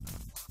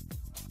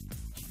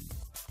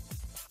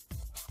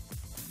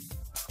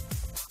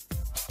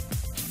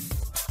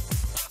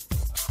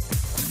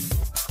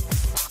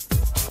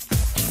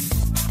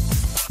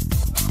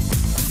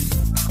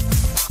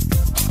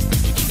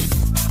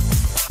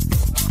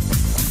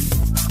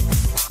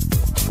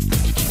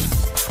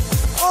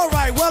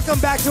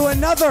Welcome back to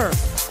another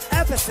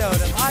episode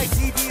of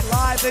ITV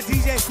Live, the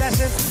DJ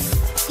Sessions.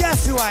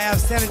 Guess who I have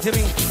standing to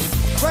me?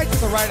 Right to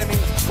the right of me.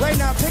 Right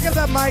now, pick up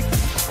that mic.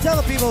 Tell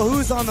the people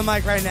who's on the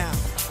mic right now.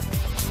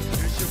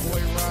 It's your boy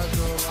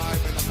Rozzville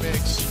live in the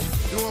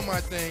mix. Doing my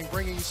thing,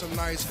 bringing you some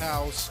nice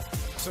house,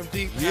 some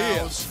deep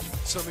house,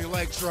 some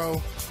electro.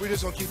 We're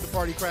just going to keep the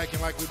party cracking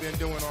like we've been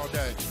doing all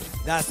day.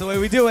 That's the way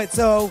we do it.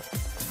 So,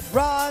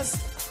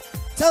 Roz,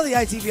 tell the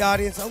ITV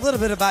audience a little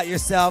bit about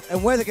yourself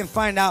and where they can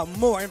find out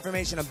more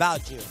information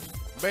about you.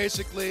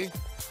 Basically,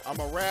 I'm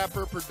a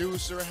rapper,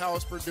 producer,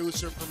 house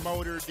producer,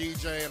 promoter,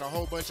 DJ, and a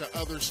whole bunch of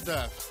other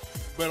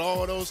stuff. But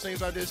all of those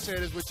things I just said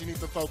is what you need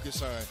to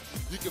focus on.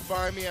 You can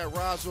find me at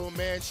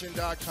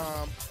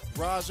RozzvilleMansion.com,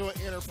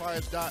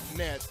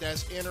 RozzvilleEnterprise.net.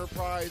 That's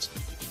Enterprise,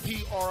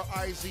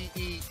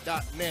 PRIZE.net.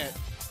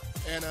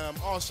 And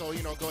also,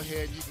 go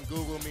ahead. You can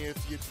Google me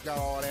if you got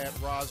all that.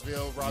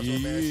 Rozzville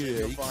Mansion.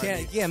 You'll find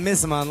me. You can't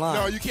miss them online.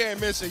 No, you can't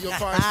miss it. You'll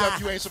find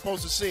stuff you ain't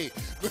supposed to see.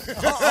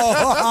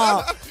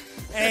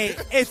 Hey,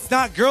 it's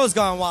not Girls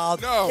Gone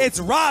Wild. No.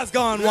 It's Roz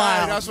Gone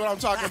Wild. That's what I'm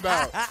talking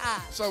about.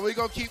 So we're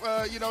going to keep,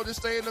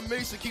 just stay in the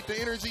mix and keep the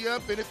energy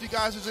up. And if you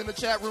guys is in the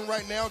chat room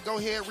right now, go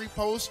ahead,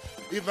 repost,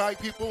 invite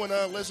people,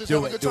 and let's just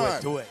have a good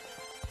time. Do it.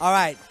 All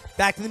right,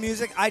 back to the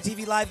music.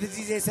 ITV Live, the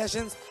DJ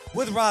Sessions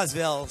with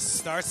Rozzville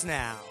starts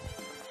now.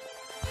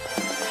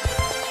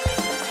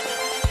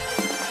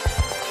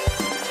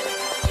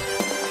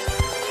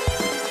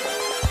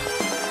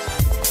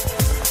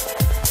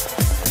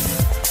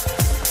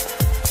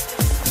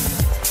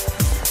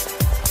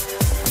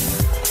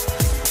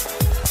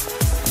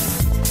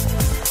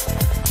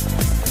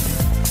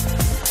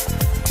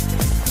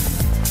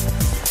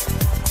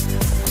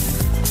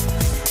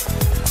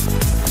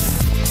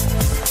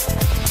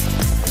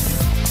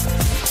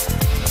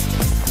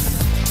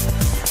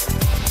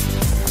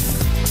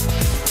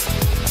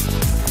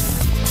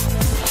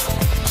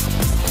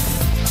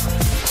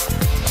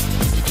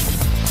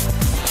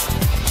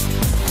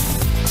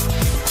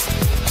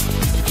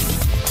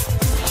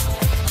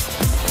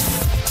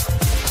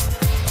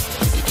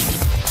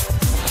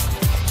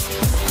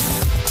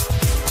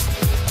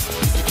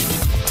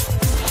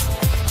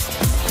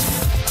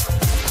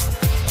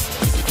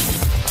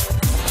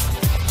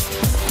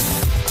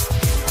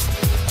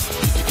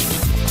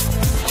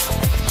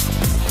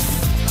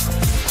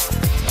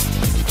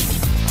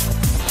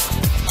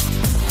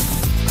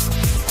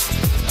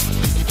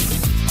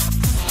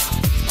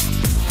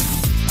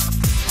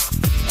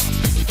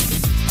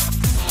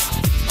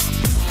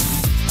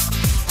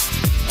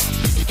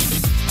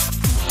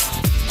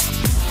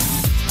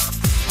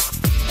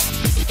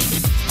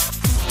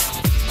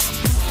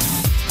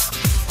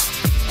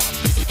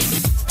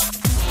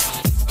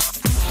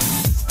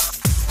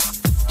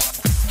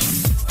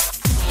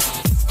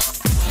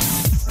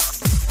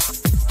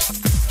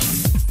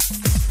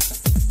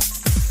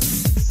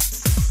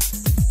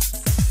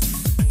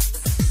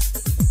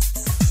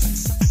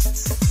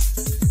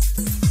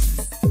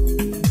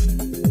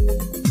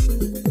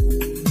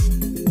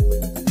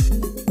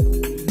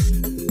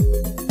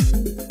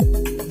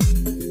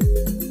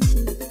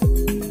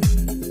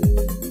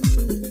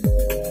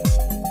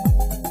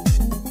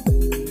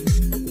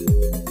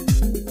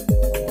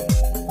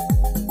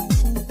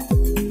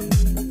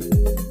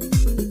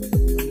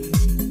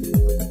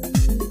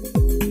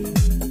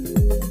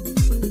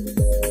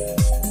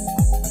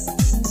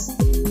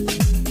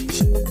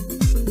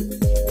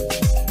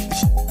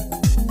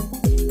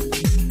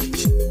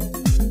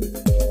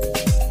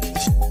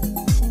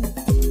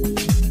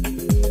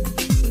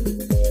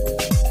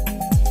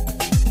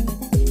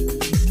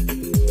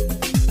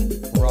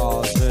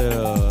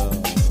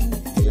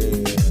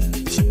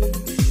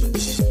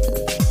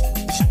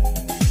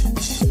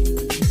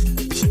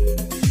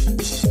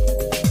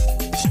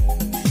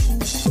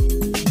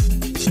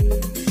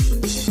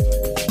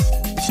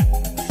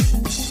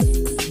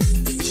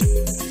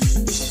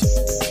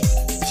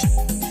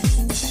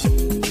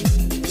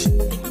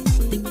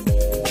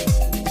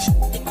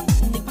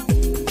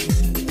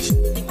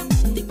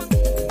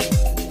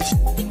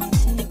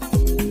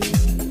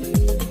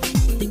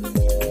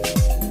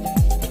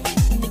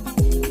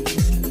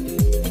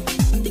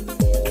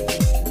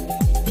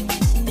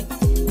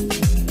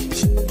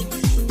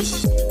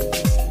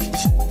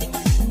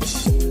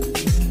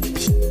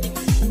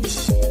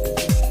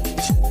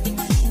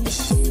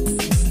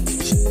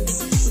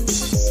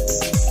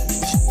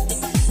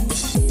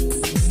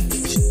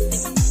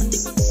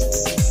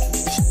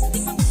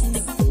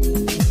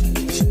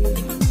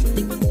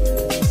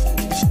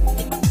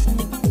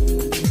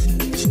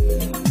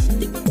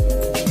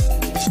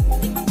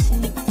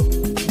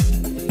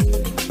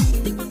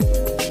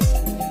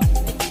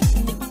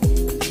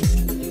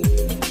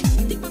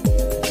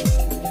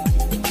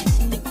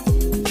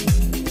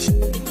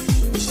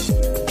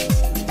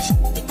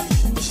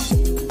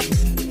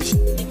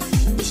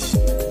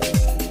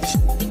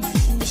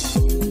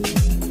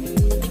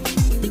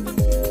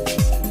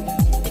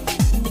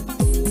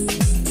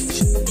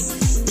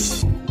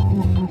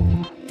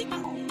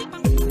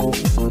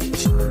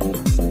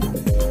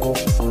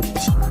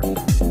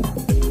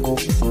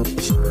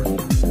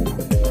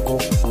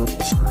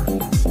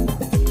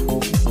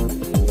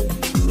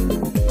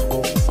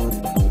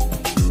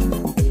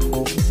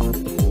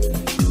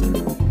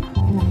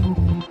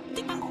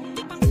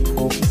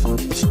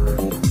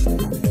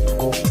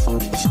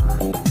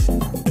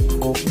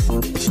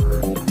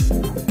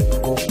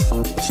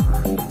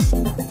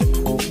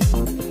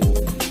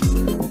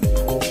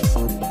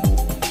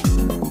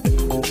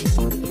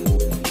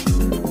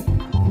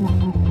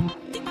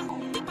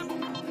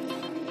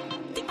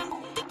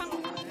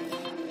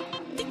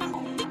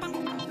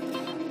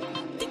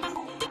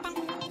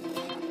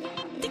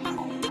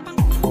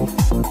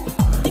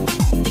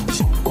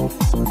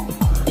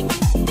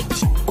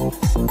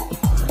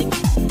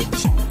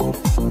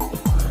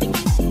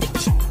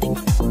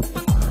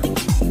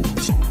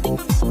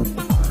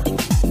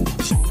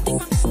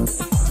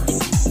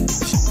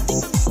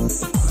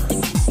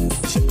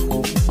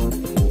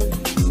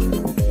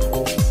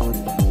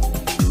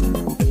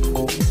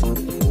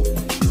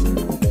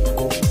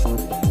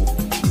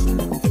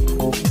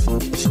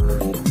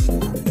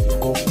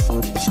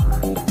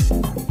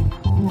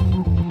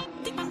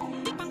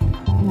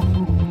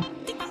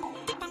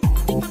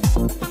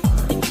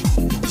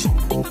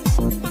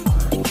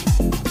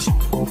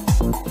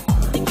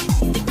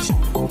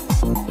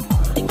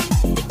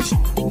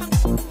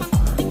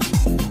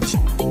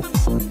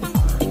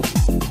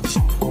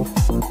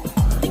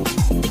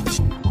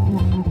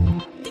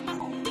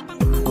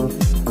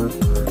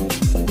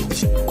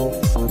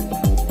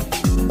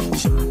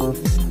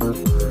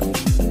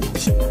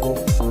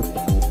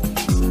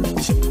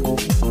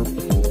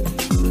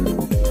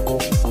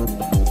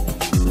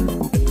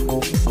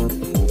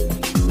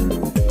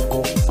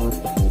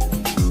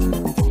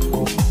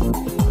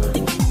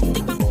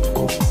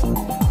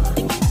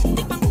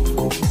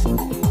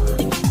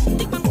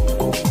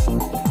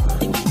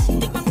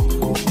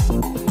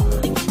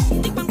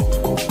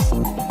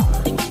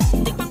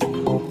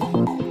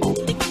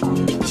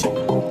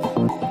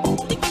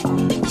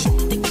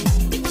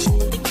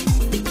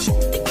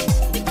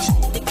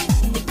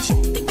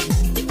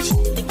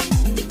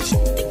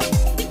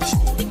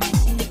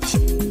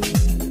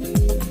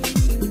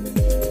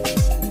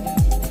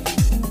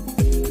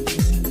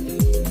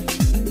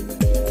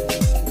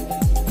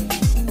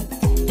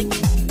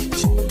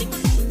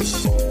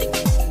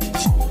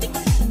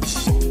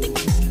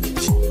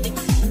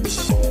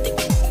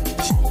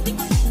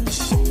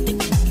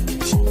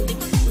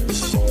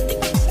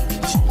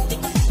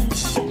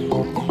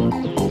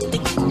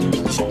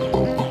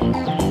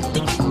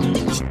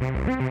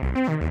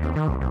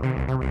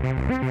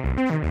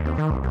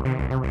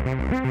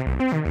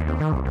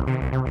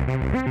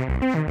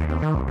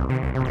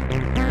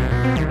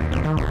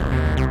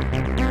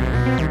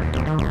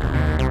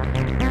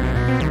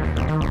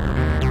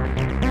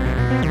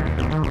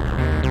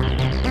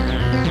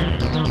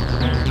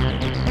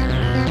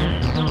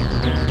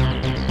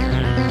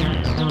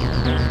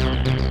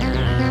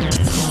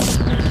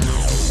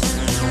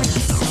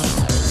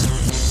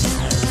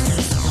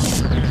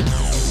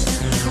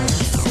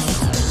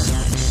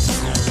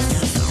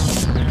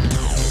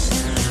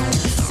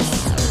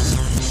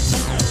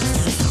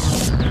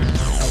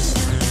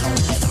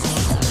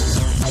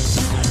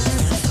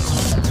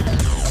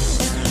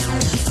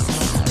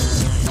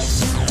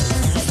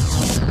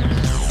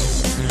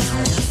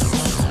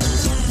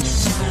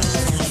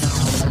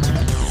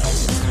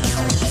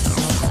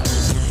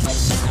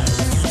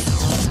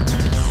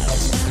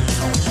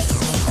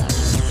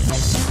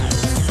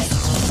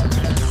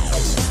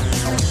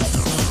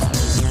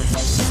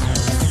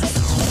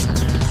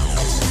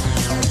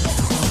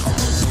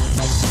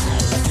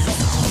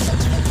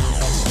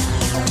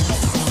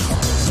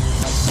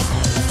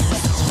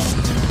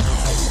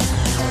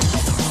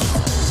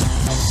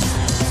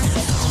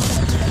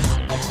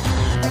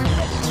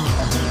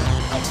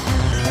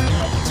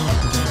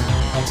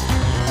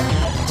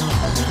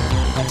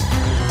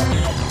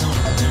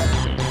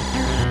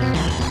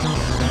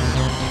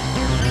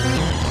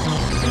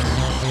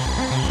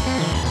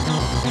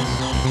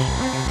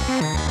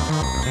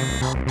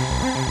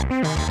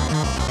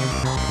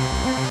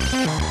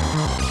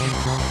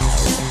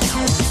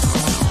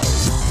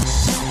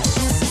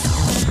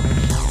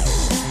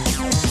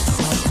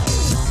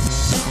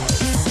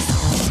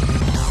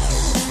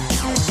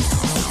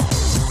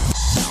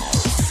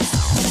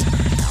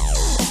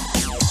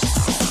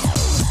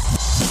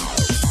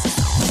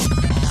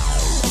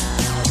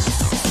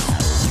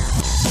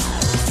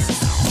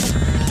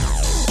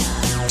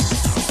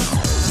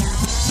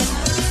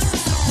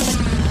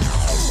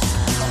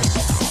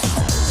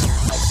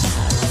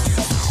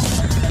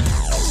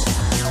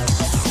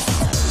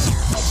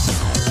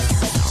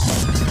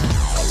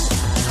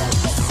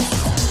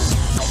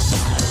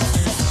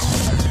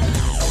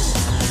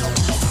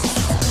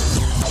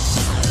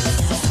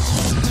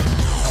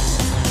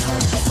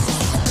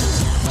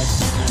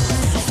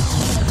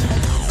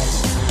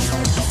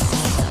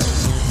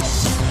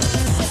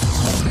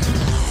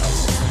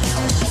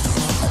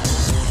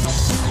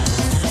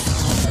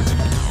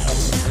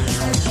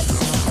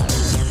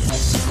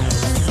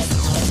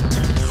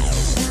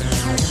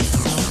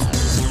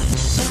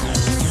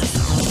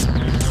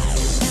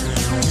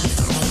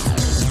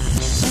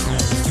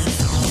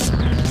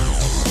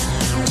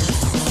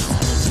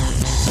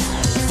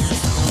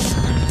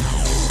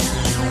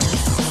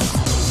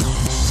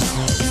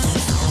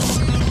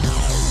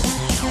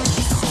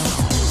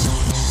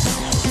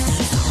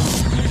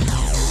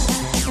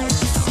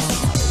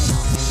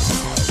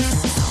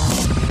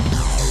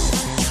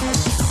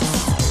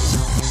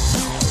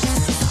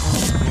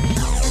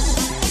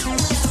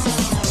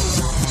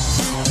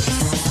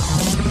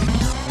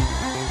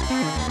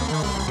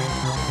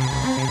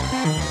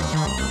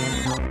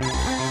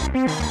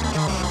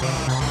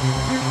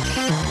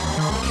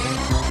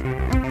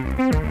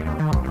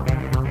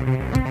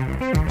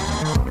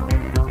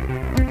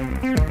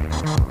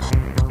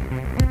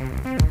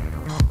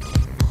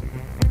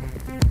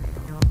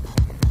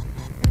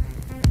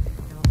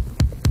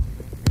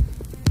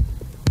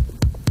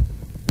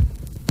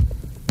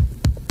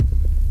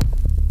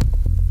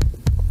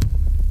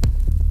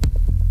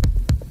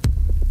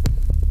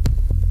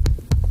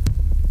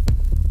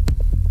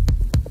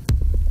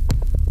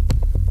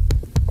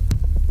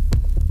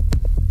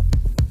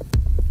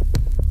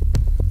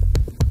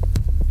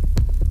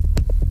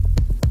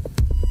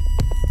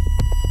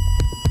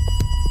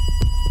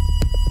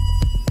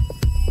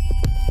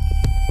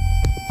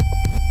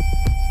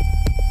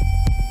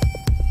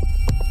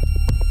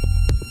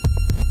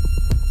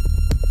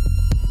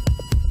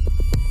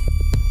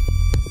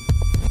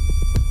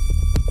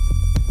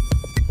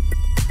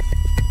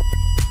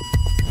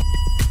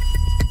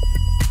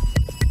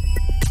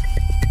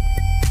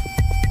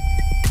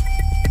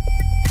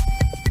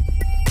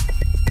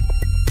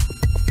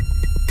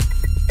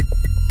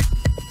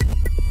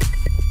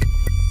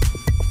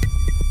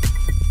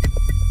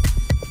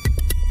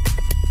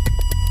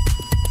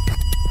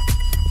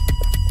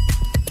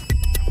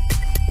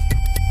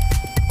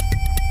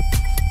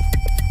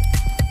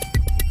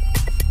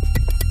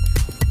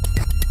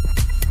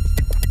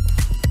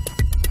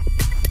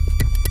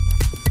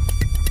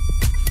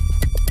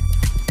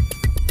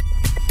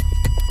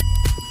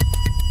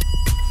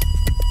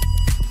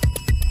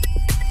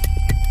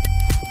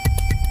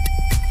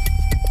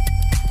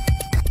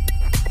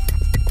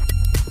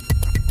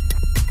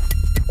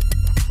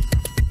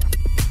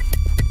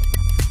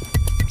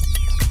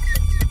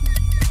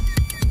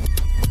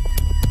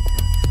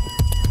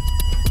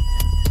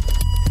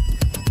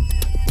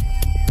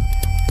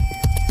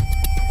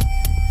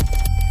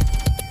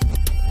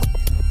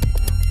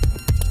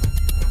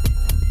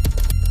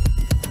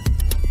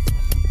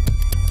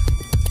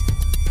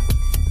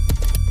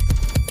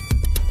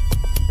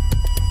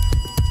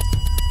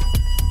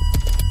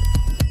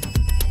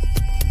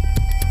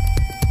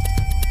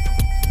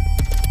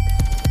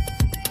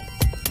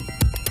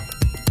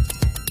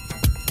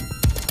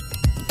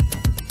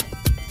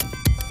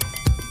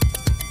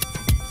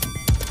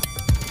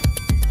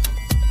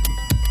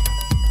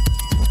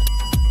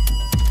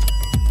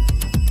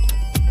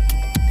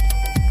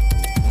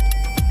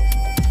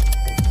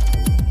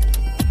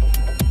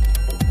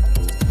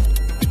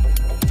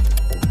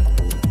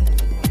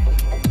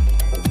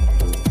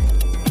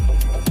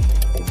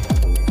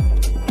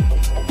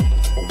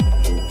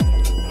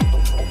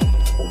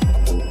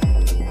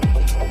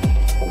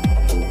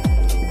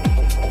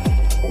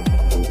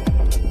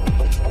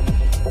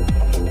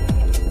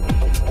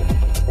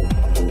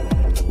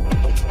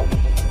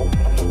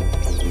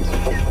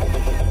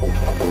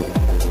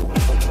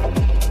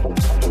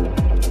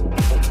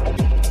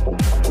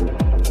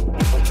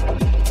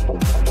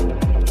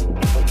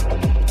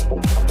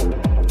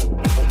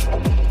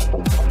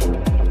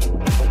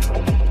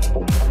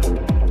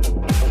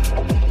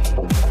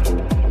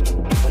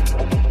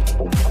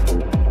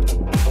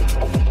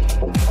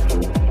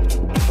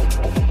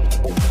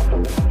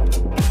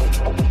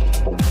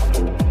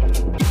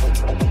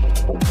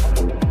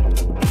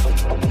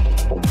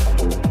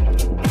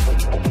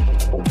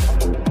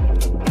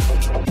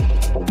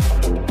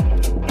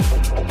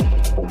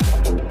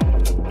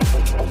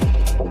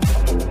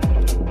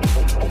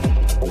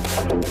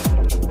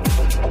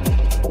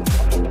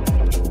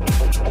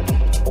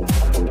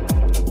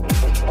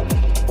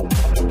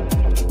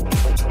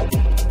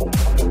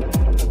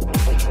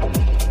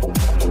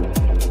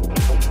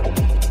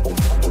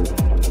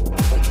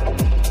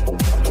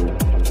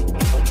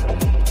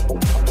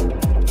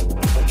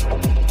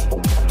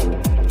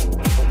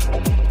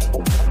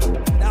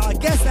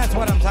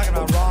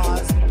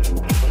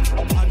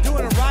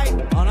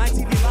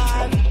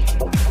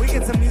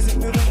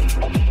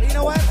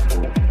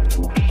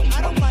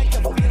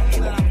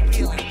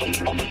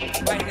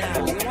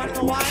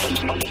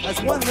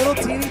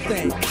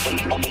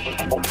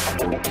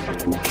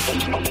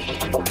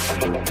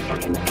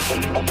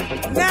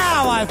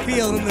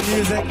 feeling the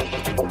music.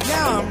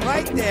 Now I'm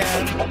right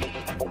there.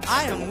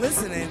 I am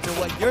listening to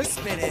what you're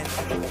spinning,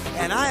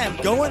 and I am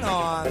going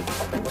on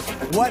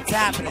what's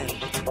happening.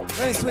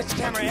 Let me switch to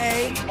camera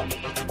A.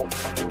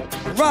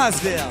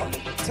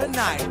 Rozzville,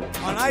 tonight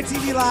on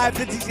ITV Live,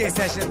 the DJ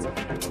sessions.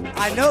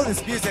 I know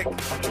this music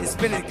is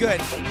spinning good.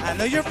 I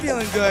know you're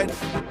feeling good.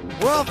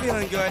 We're all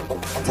feeling good.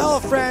 Tell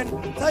a friend,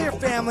 tell your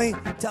family,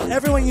 tell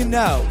everyone you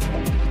know.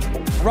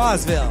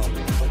 Rozzville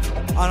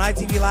on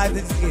ITV Live,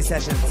 the DJ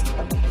sessions.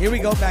 Here we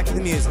go, back to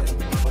the music.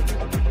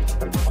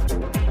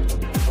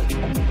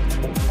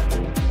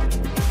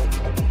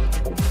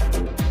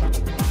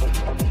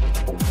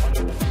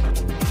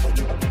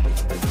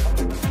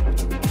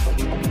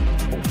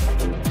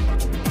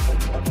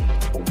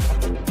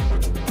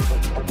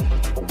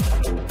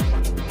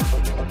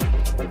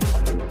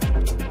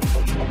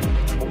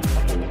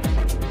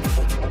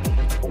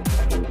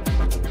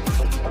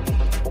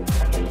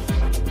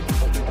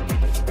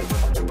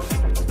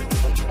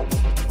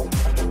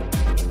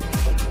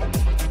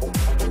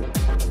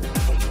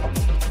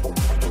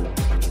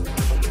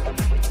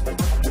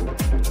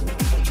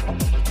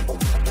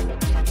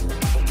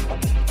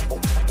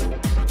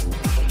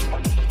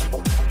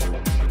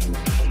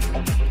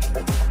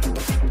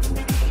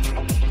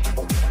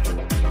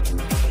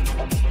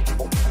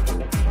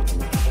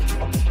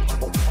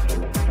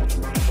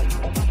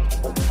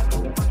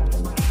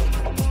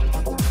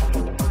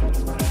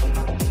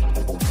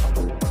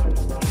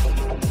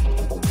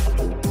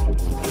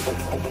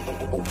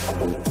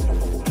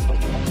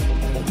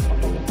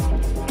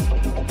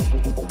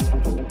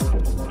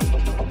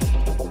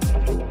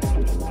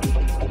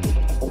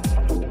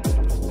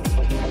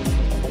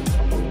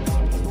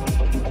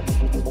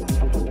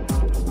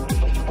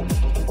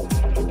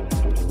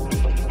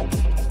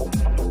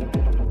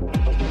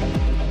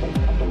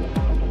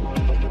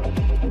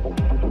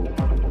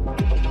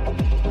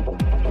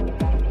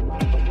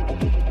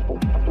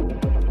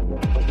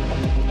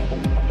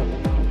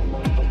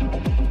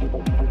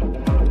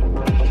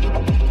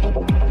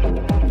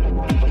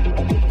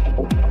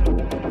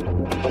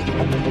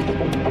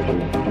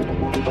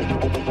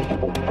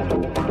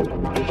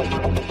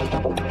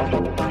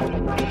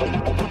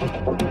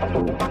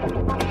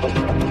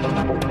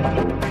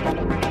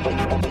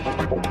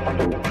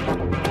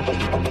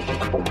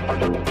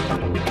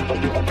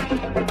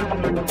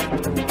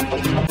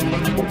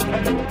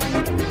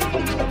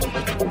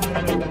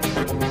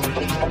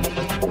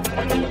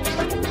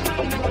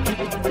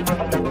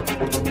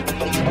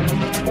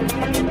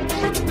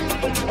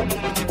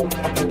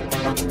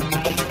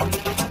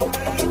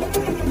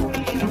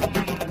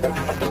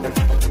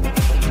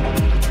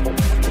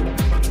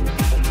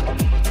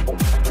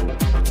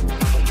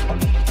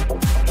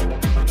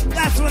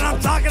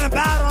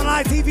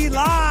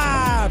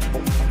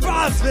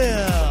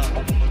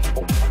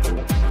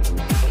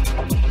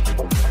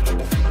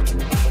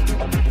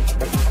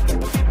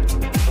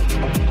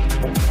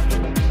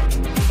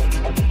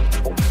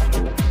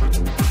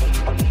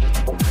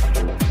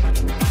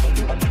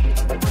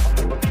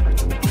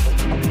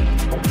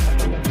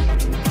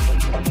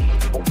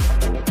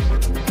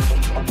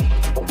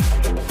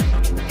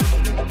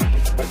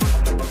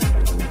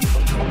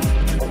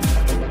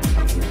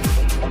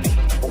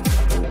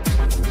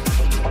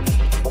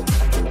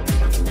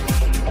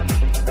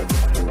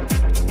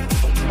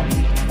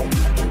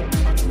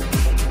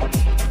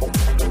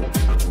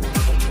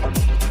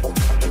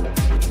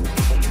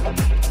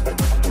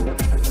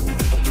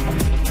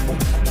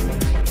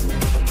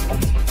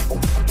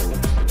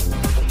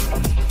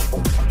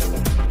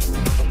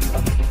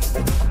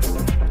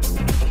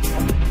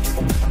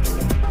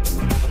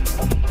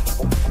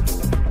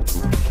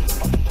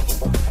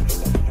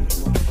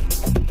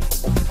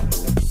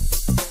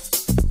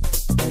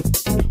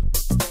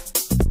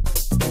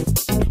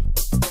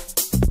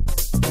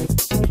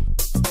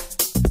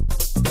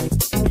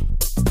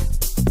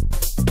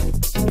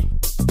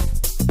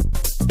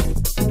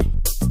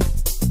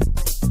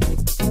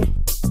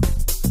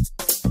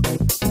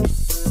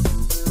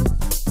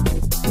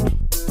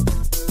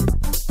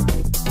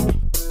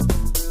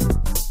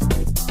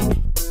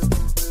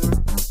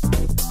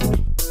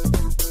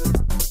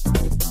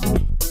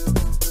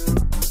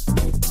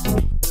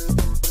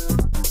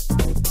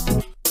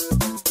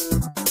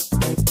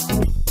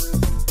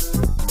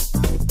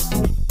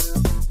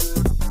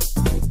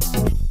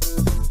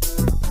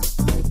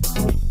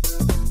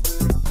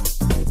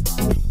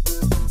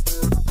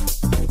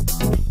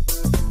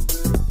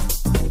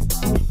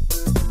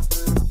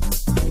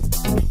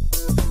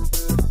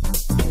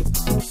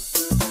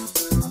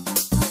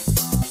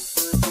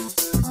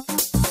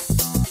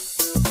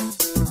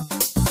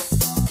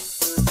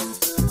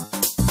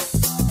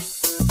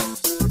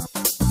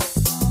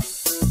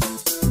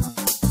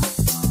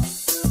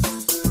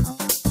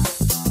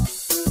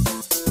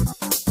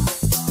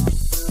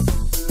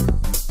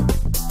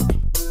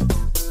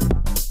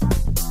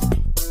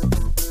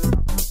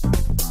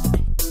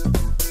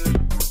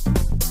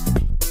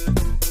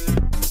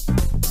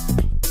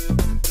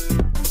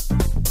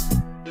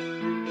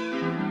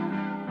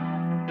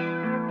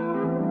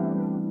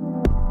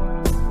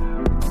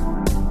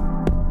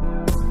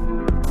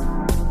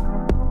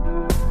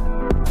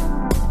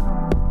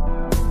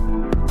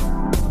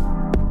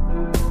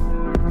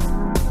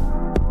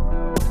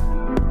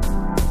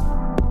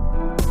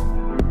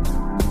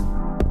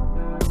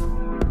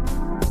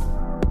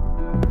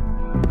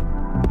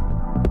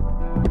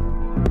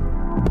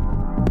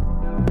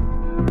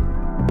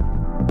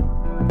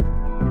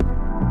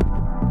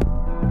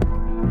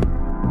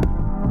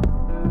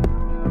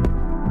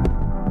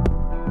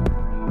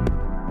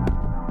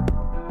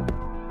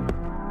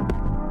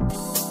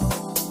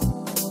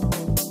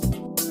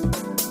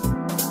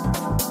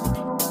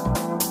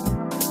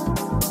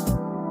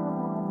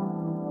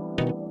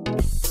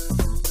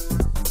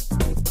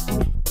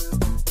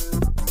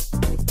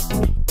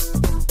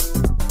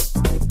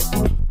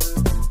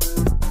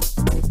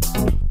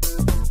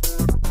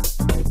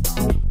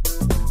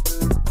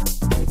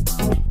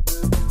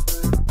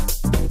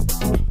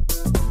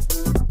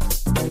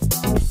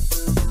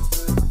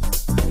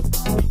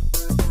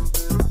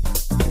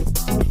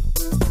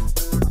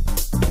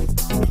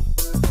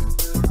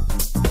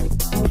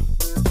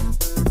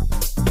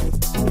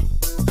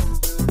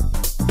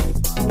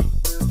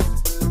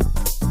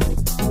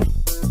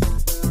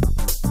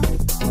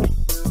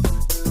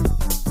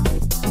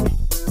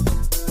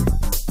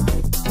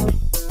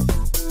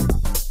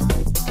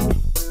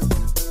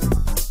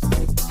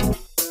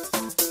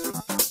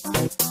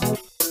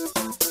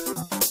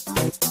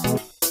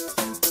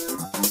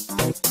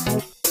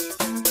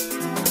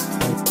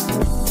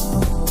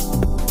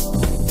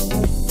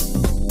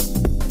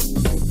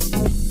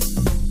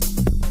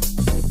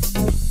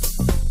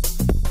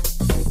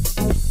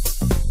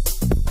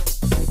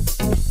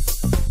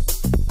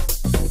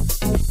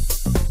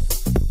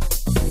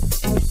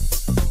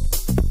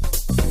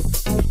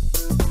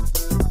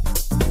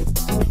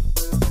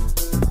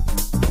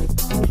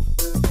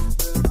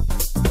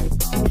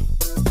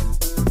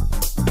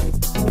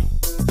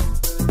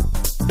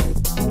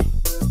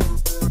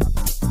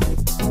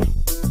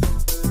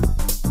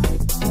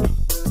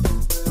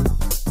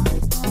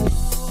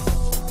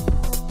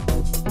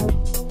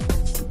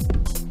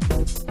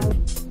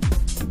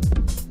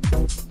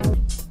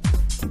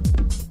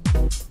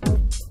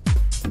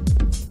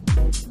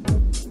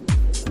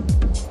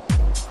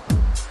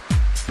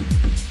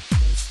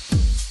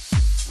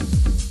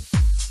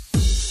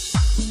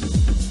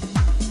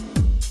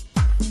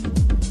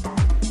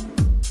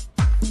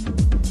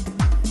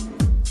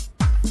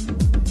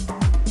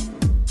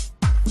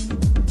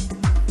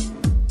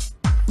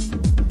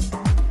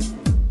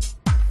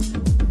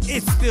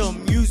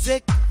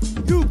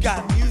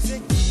 got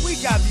music. We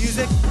got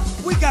music.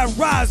 We got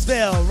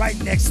Rozzville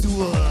right next to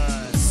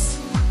us.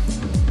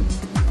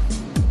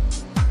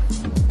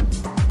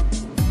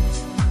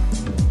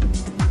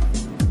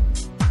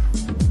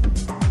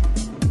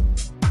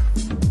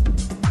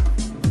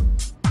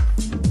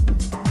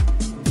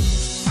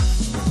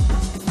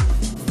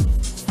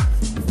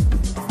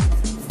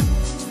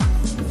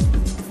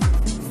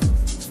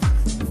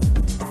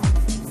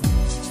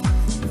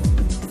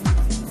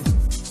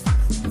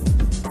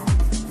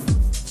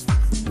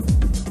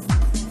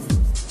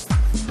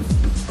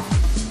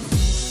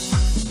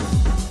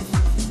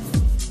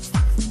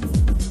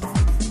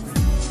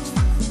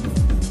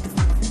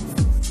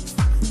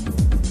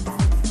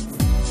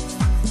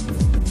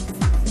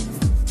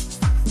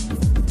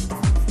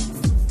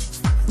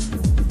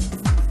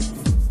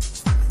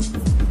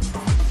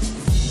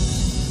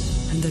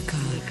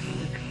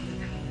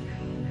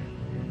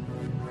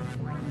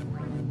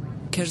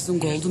 Queres um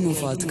gol do meu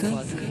vodka?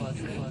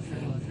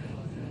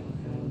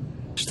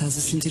 Estás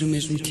a sentir o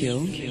mesmo que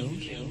eu?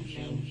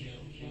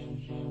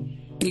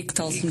 E que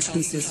tal se nos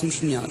conhecêssemos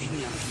melhor?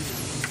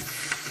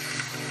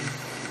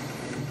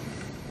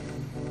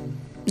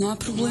 Não há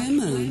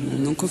problema,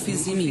 não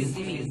confies em mim.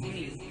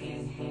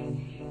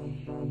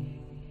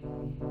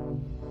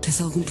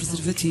 Tens algum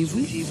preservativo?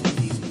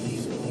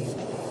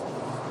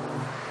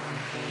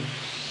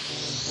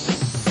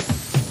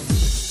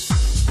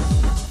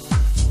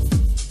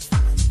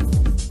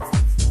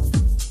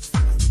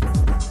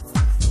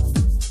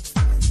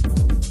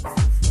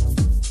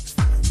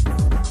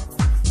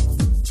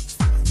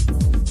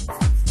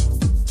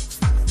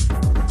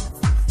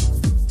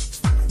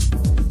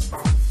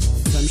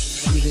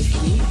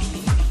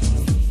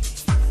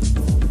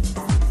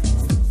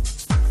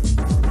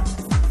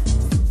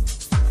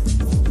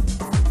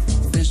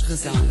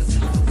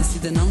 A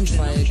SIDA não nos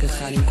vai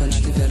agarrar enquanto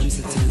estivermos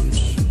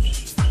atentos.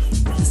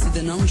 A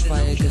SIDA não nos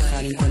vai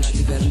agarrar enquanto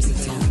estivermos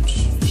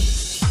atentos.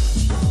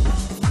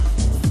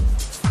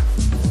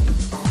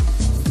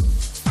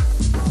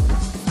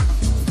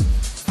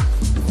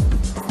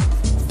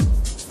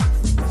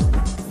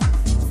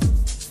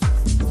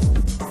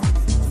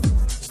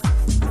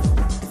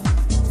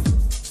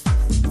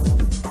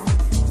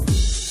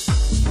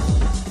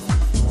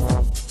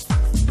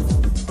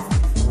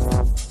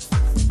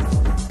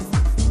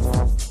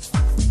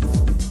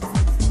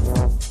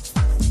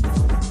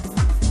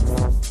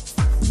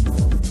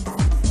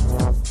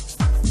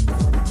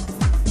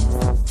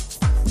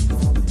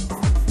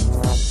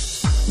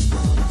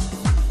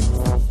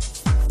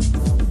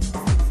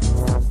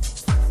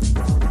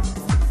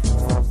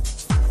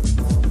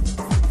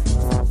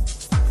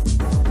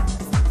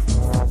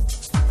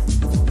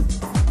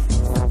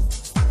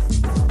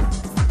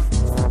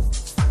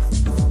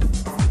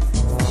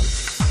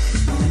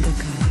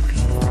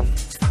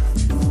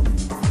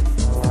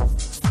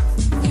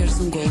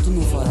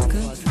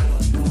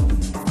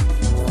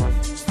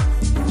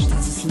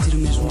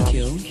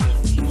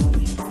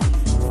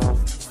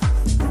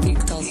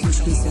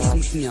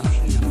 Melhor.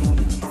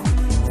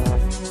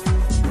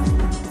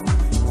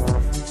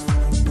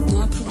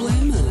 Não há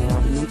problema,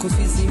 não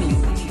confies em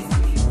mim.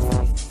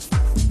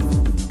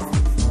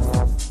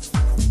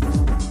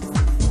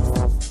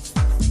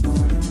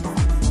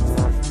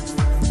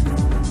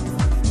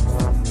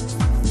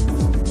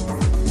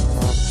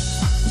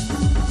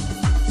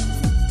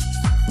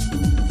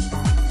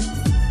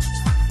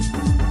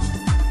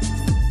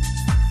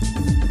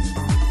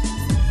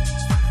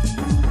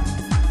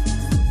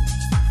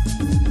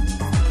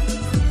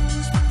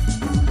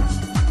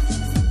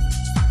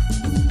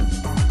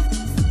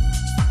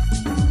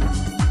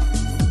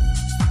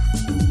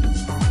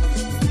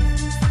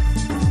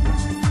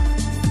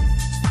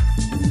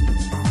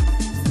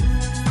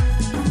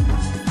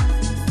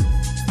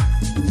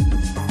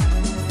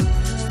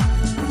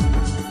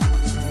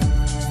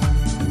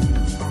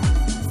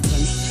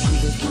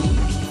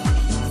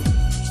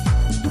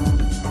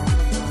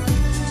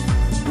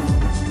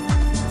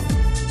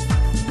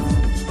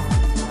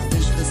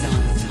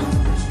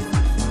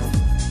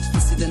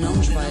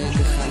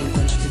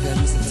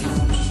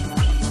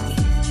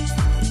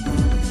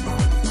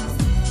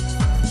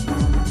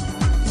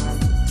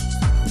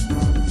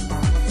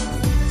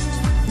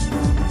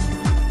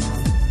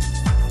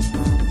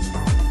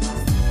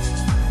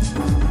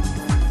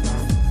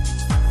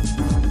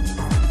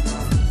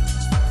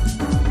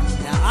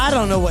 I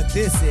don't know what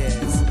this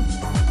is,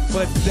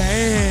 but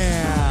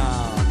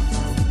damn.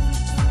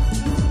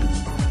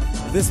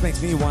 This makes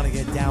me want to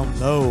get down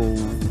low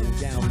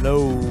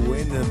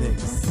in the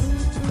mix.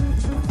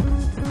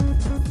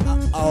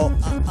 Oh,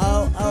 oh,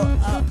 oh, oh,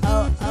 oh,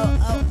 oh, oh,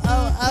 oh,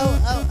 oh, oh,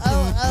 oh,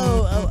 oh, oh,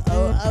 oh,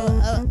 oh,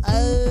 oh,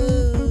 oh.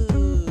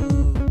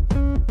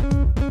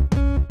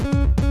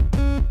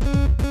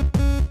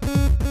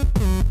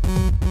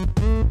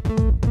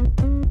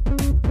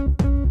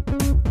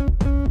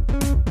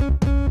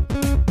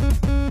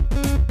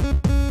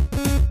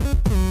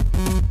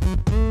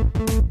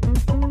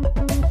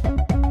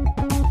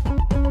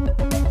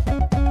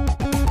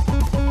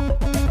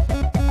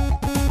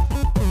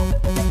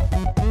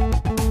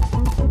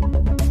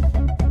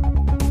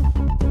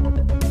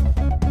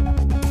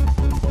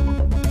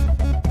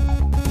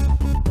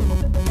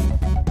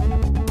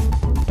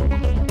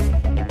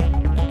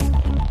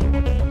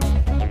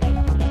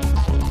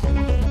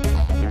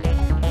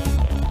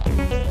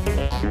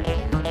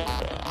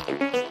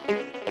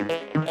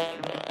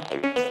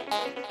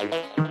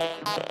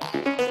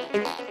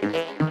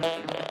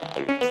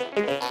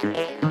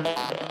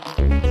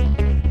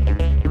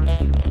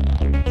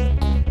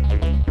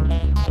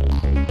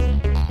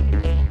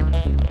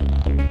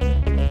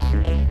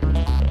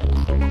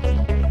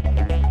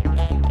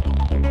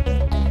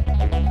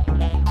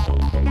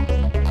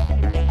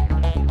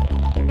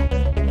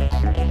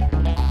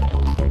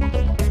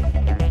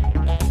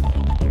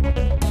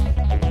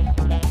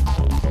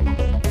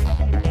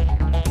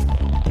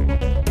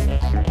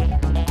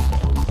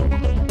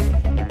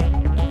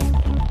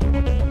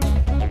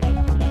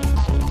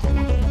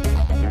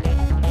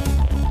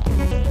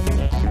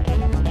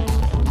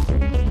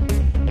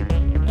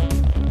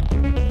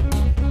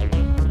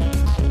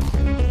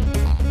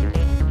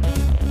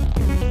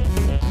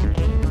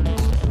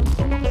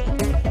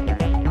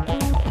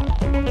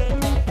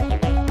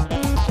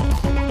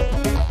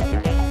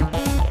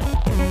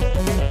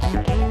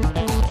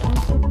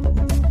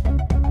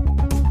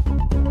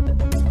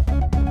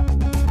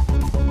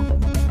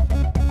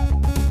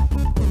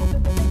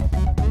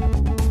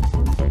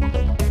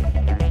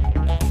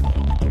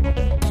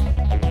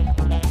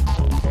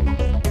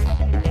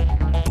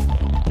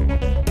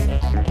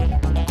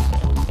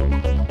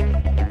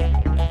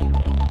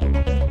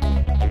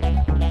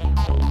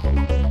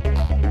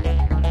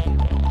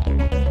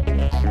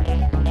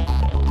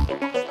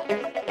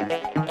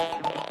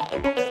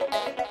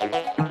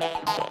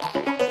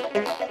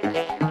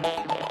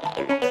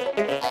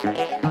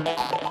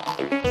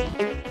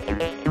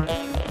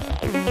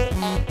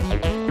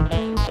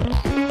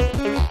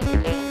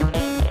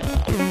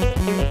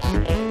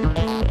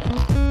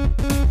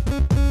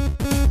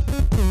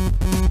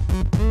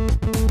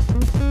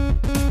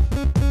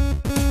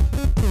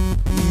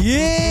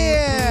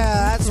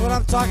 Yeah, that's what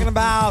I'm talking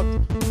about.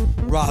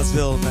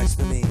 Rozzville next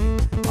to me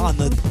on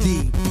the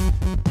Deep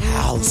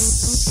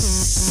House.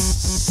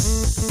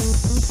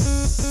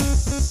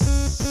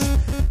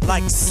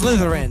 Like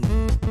Slytherin.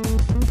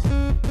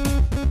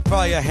 For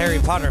all you Harry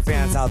Potter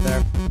fans out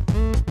there.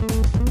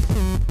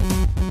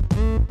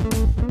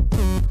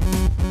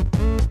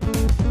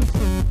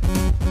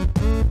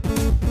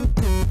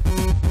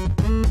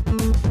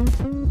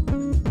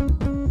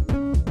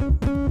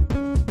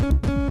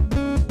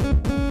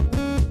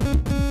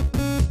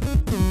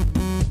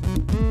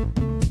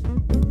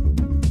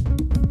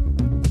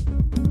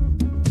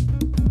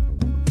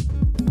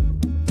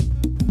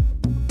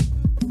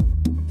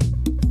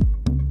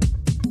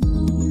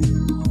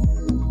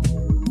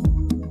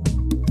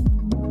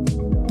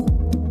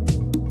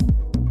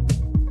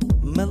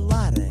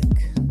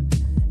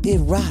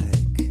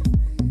 Erotic,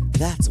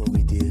 that's what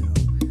we do.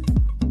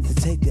 To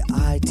take the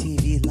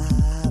ITV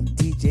live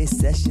DJ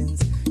sessions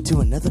to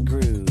another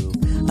groove,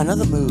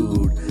 another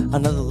mood,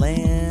 another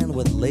land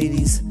where the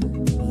ladies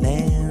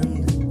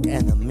land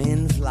and the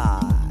men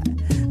fly.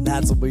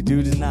 That's what we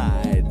do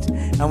tonight.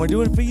 And we're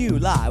doing it for you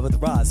live with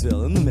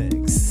Rozzville in the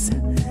mix.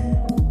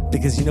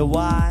 Because you know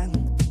why?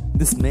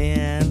 This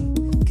man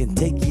can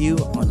take you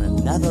on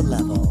another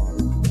level.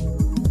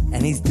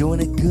 And he's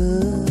doing it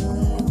good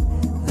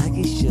like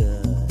he should.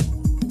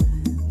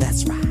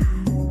 That's right.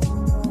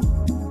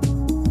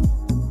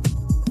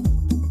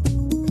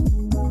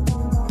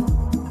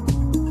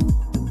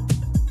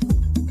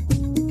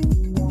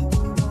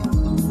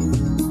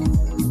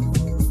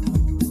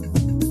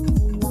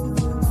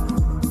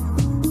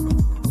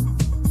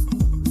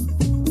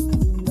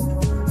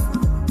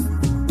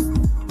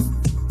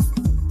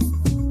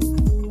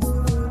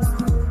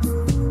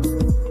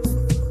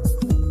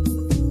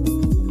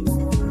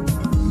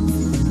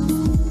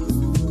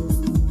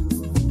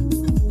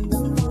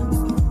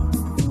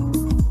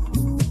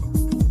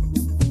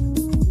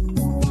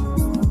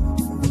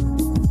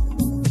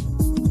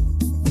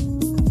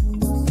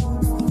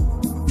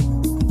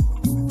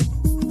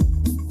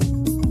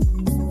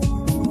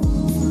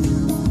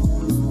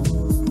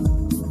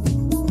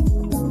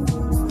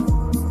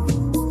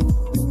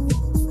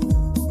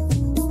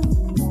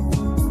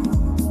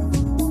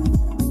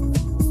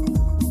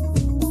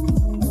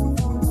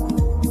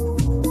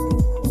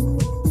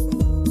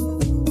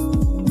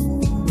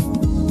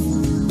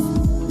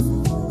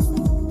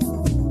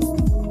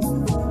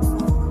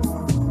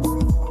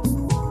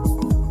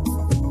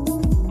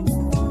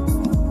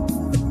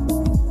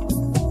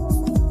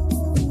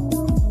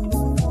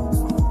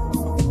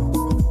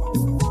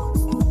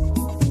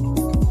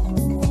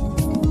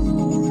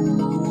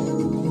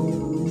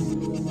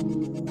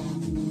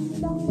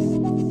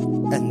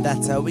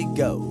 That's how we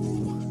go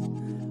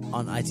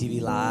on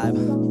ITV Live,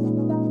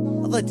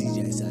 the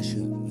DJ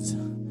sessions.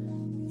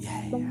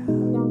 Yeah.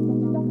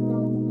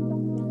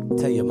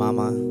 Tell your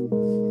mama,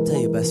 tell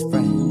your best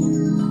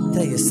friend,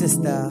 tell your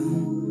sister,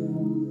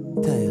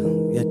 tell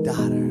your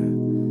daughter.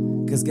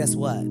 Because guess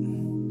what?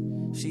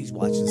 She's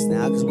watching us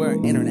now because we're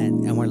on internet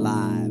and we're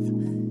live.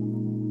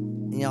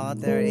 And y'all out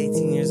there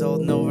 18 years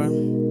old and over,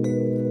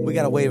 we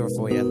got a waiver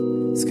for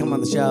you. So come on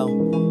the show,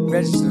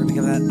 register to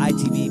become an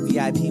ITV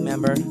VIP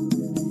member.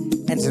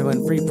 Enter to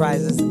win free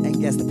prizes and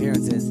guest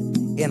appearances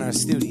in our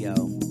studio.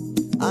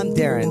 I'm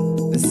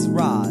Darren. This is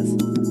Roz.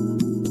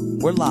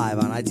 We're live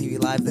on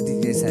ITV Live, the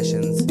DJ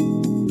sessions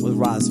with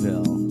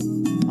Rozzville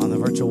on the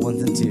virtual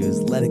ones and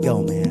twos. Let it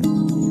go, man.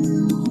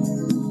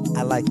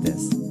 I like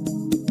this.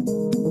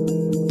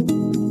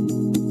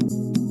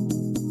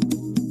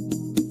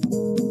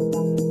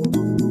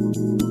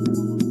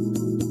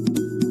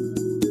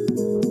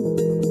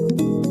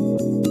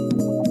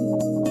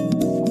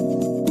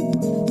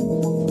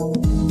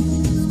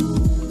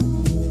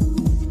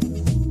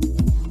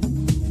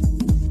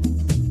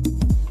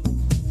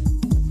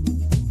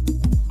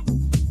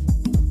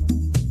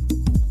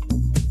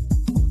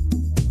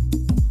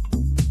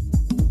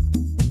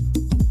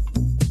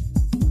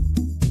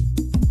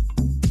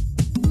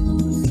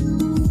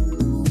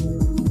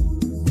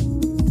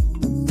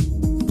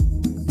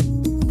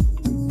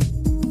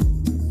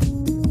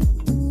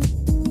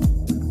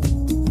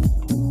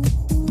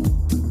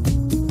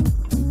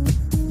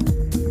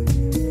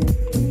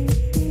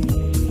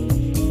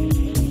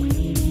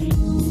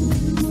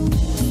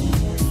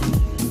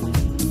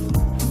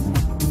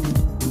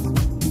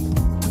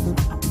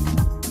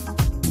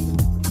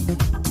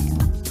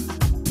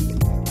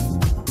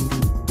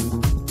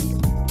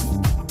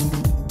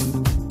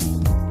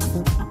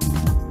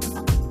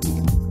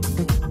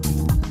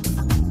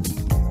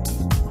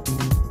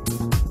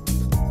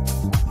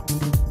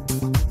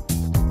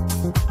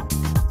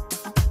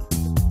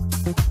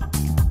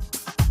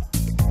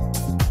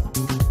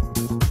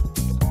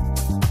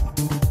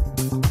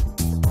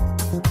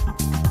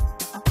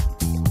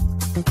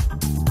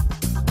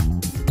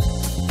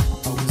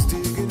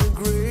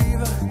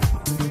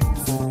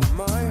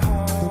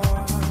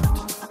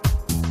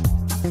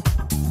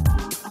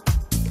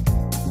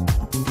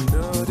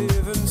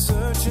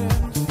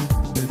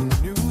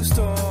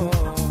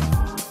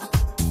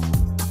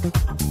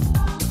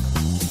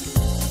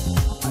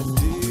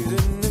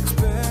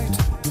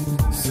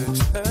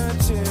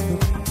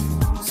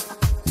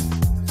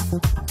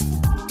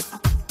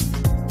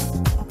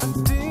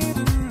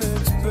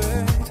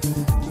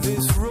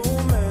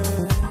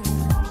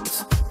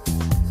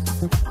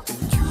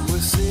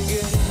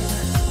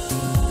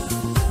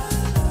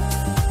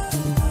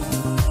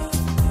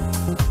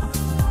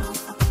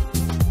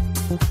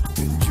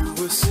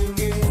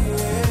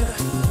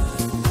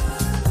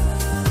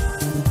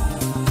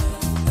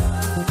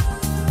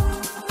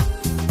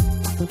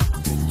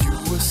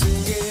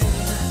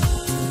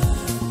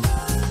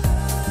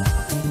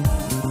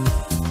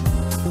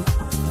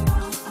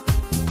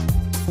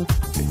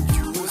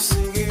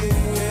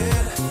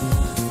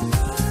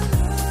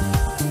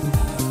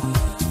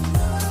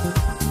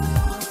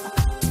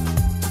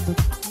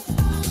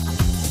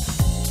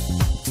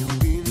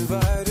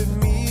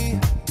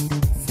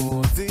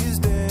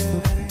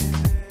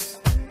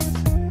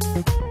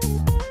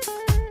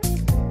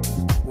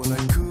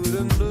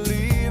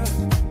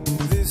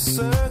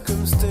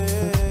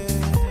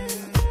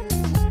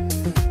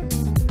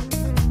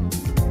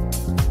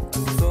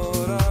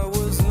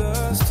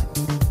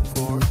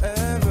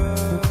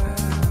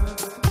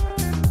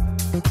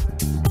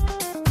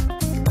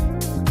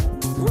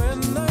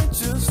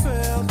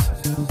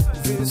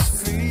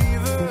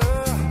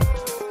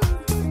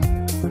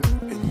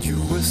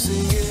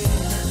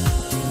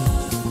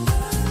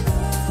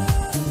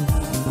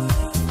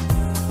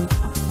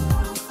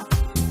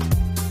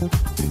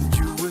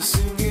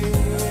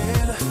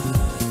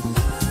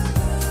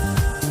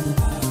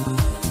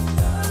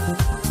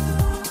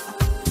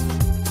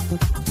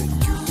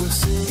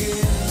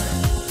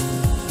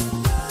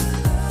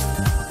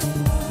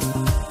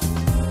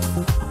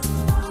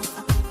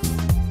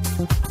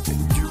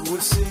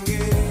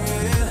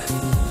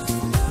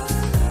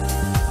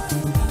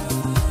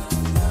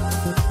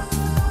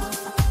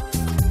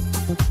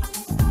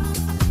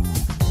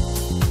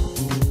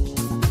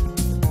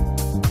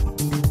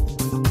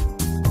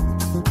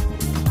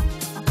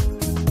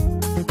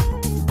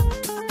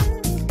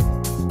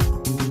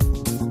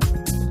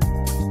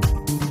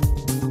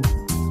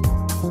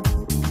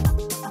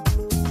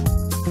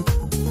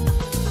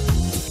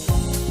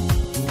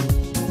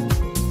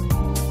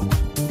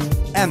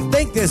 And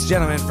thank this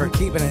gentleman for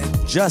keeping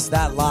it just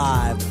that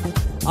live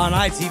on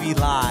ITV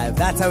Live.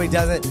 That's how he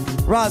does it.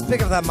 Roz,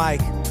 pick up that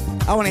mic.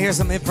 I want to hear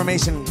some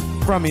information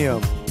from you.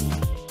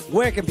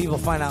 Where can people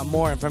find out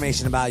more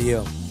information about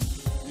you?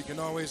 You can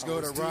always go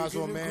to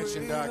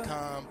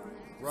RozzvilleMansion.com,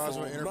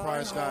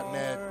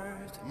 RozzvilleEnterprise.net,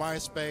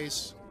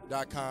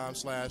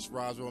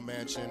 MySpace.com/Rozzville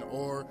Mansion,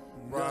 or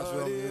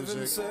Rozzville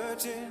Music,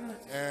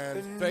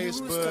 and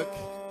Facebook,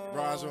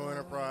 Rozzville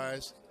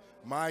Enterprise,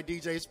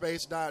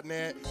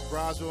 MyDJSpace.net,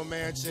 Rozzville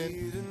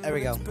Mansion. There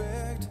we go.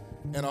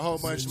 And a whole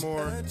bunch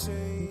more.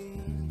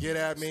 Get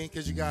at me,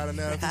 because you got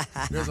enough.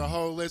 There's a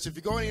whole list. If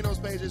you go to any of those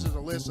pages, there's a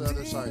list of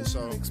other sites.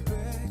 So,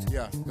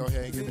 yeah, go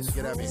ahead and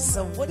get at me.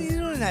 So what are you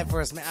doing tonight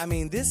for us, man? I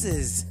mean, this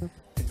is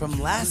from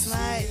last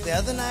night, the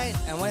other night,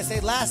 and when I say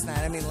last night,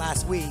 I mean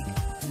last week.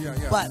 Yeah.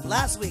 But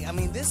last week, I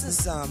mean, this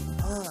is some,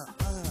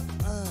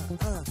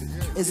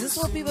 Is this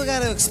what people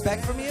got to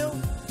expect from you?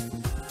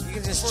 You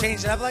can just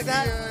change it up like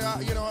that?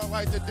 Yeah, I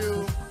like to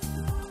do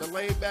the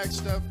laid-back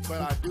stuff, but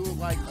I do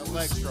like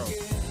electro.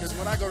 Because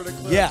when I go to the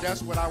club,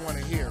 that's what I want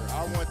to hear.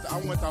 I want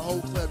the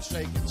whole club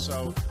shaking.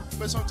 So,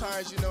 but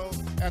sometimes,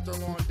 after a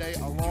long day,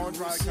 a long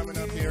drive coming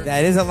up here.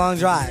 That is a long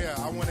drive. Yeah,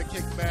 I want to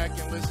kick back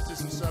and listen to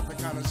some stuff and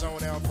kind of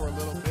zone out for a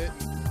little bit.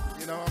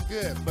 And, I'm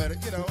good. But,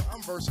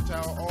 I'm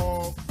versatile.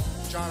 All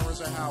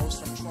genres of house,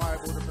 from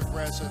tribal to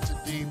progressive to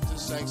deep to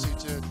sexy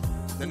to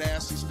the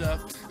nasty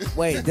stuff.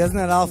 Wait, doesn't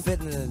that all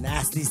fit into the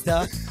nasty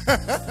stuff?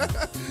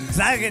 Because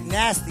I get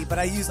nasty, but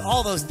I use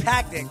all those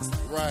tactics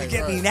to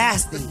get me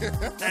nasty.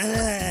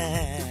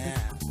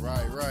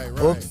 Right.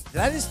 Oops.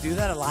 Did I just do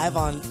that live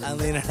on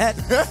the internet?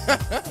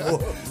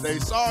 They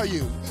saw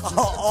you.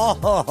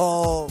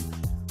 Oh.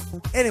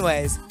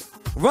 Anyways,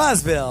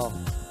 Rozzville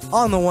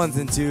on the ones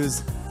and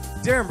twos.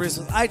 Darren Bruce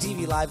with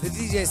ITV Live, the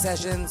DJ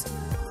sessions.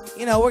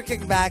 We're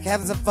kicking back,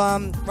 having some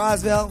fun.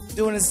 Rozzville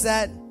doing his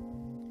set.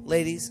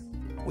 Ladies,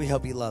 we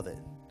hope you love it.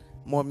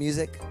 More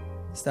music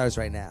starts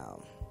right now.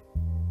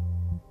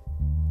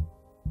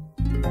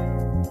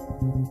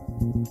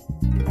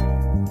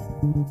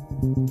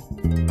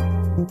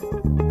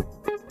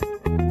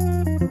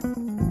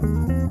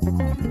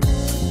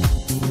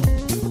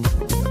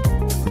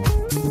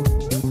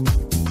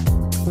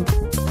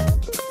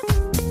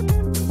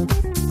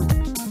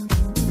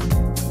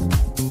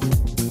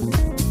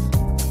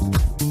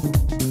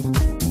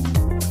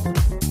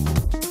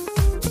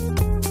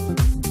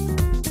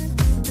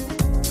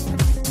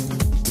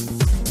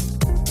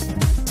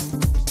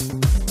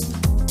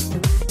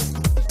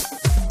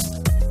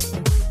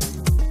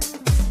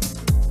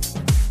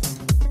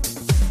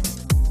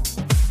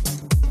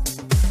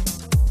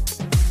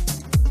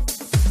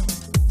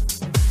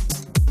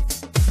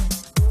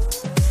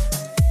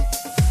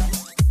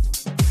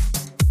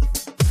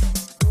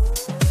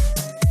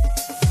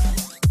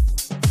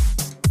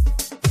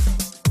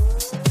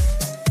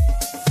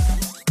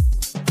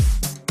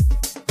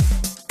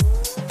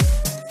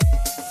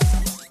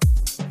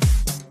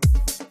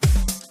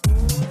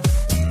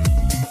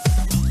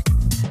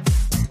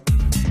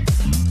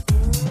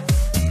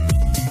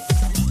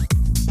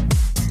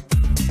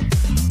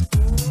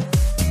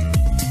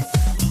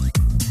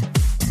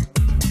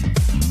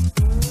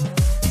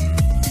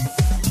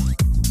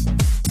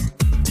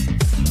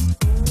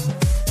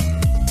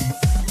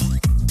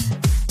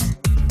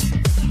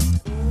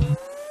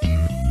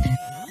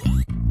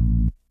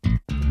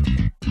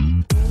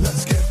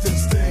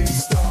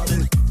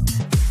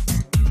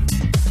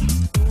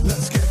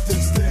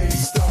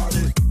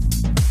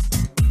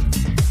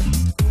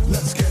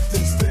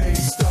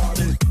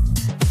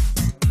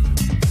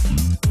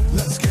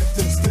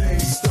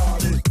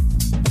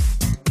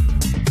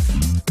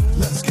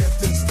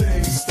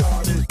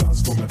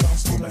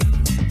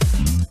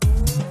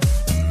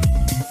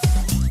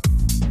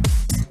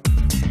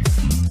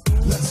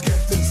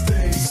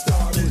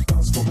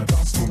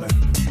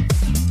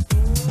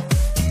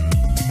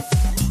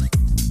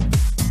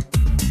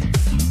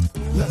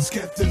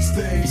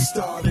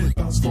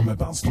 me,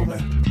 bounce for me.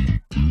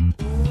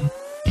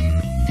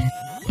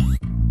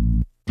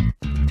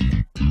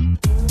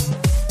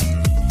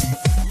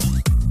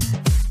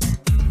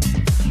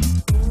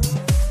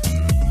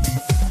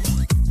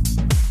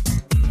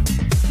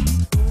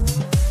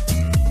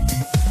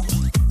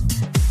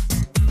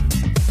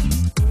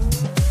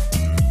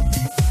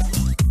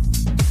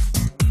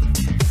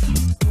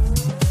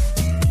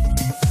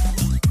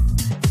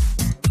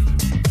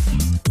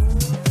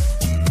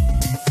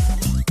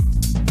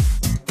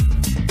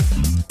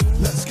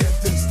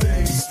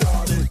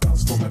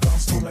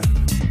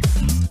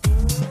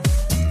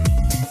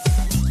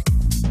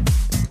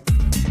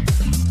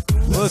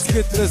 Let's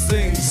get this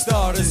thing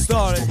started.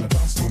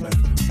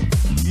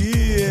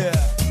 Yeah.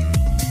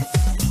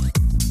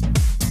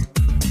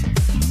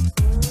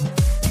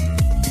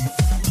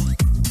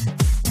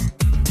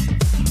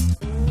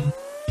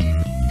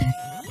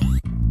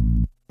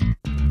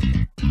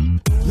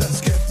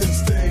 Let's get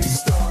this thing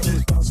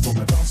started. Bounce for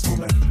me, bounce for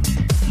me.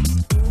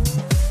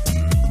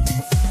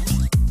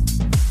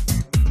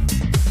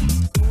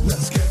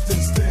 Let's get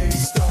this thing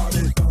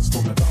started. Bounce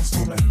for me, bounce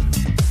for me.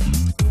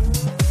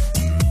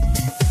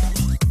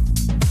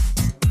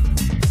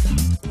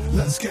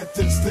 Let's get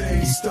this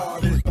thing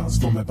started. Bounce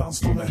for me, bounce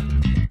for me.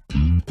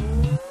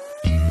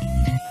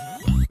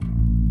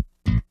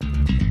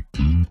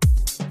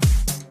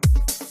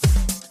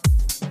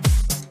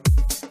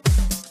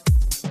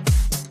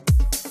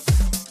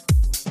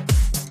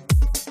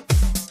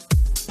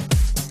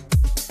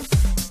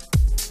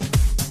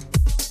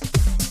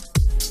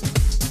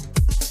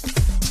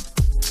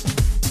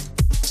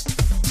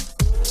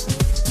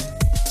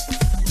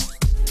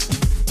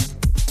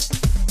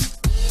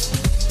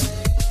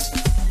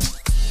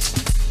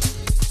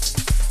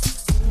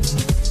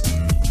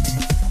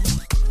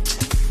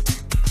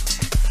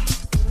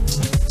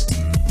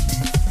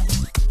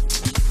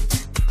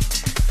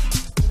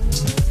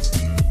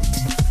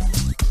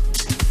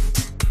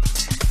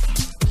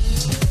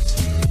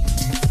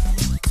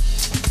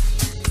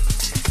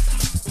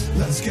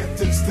 Let's get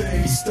this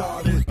thing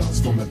started. Bounce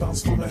for me,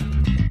 bounce for me.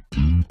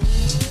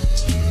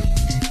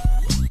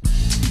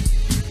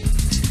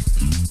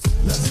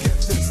 Let's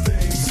get this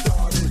thing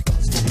started.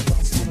 Bounce for me,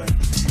 bounce for me.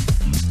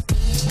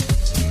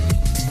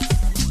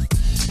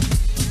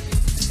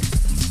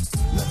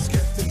 Let's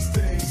get this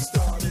thing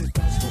started.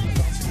 Bounce for me,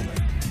 bounce for me.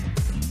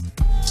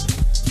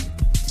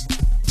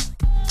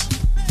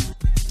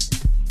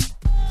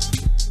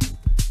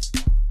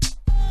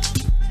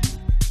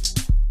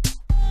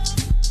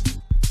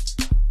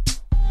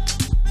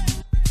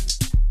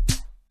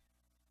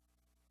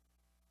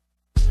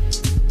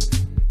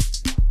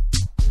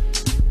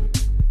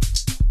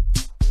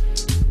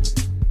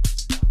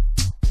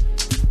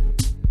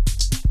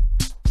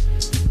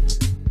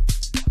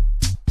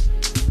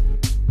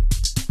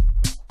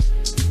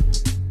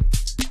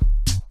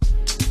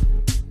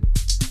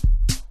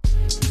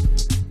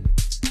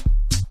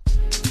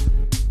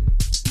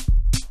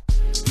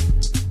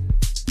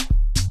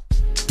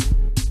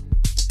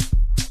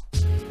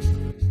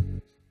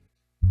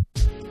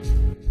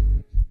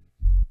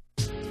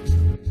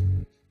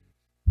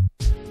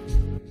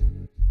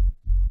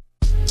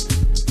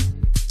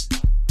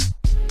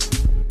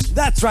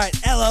 That's right,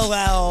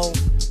 LOL,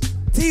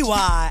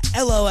 TY,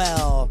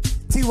 LOL,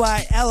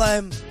 TY,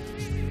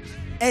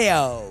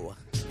 LMAO.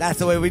 That's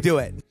the way we do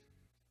it.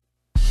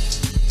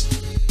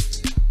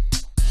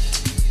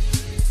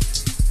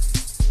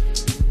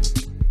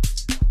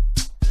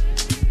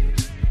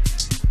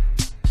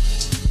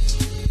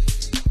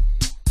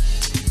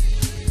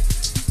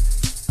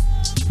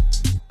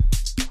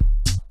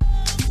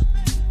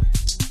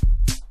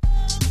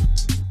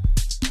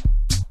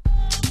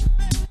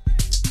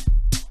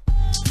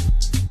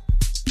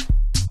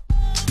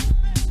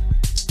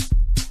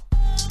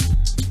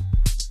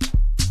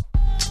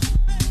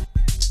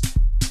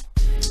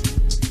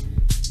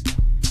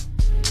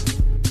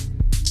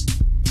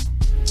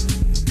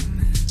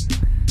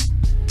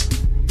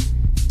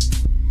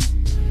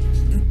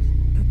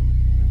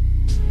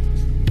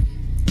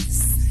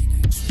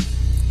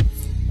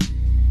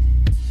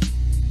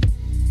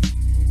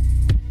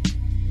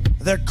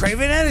 They're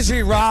craving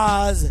energy,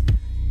 Roz.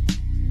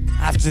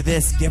 After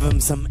this, give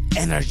them some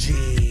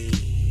energy.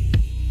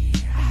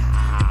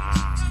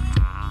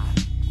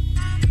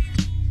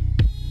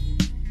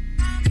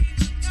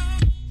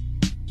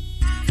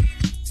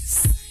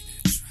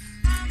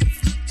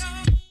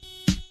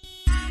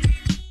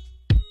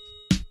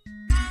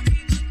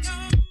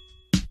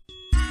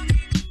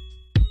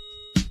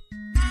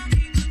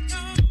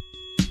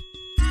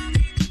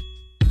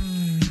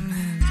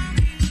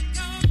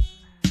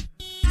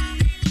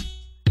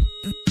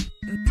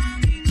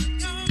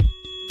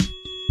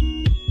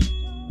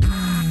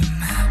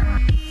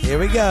 Here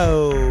we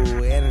go.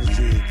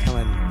 Energy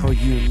coming for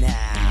you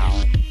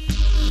now.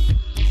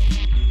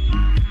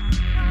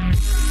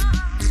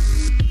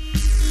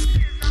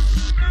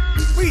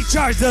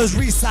 Recharge those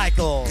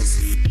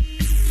recycles.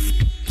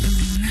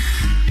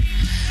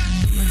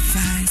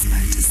 Revised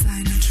by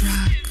designer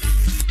drug.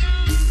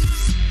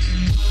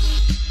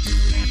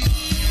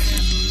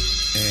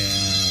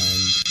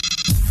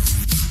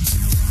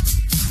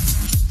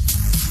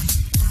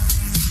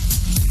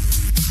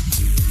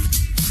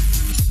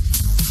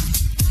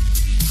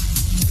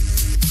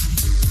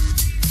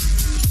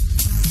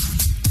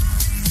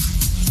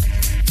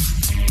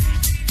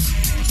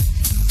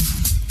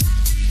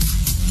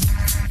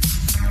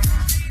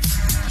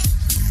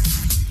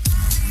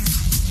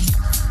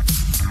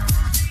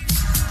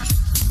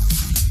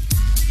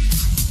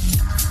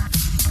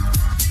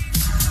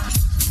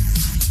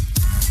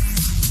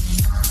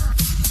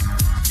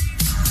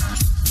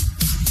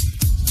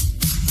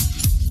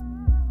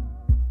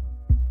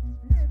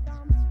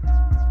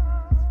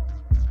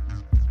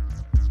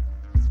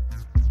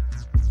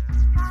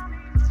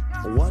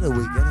 what are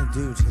we gonna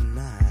do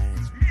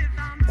tonight?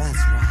 That's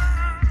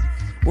right.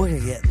 We're gonna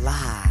get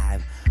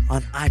live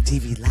on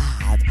ITV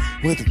Live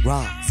with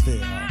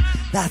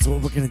Rozzville. That's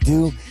what we're gonna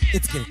do.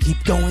 It's gonna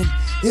keep going.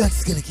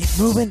 It's gonna keep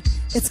moving.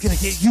 It's gonna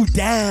get you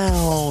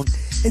down.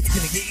 It's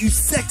gonna get you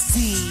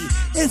sexy.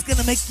 It's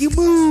gonna make you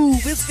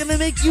move. It's gonna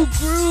make you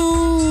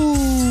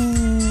groove.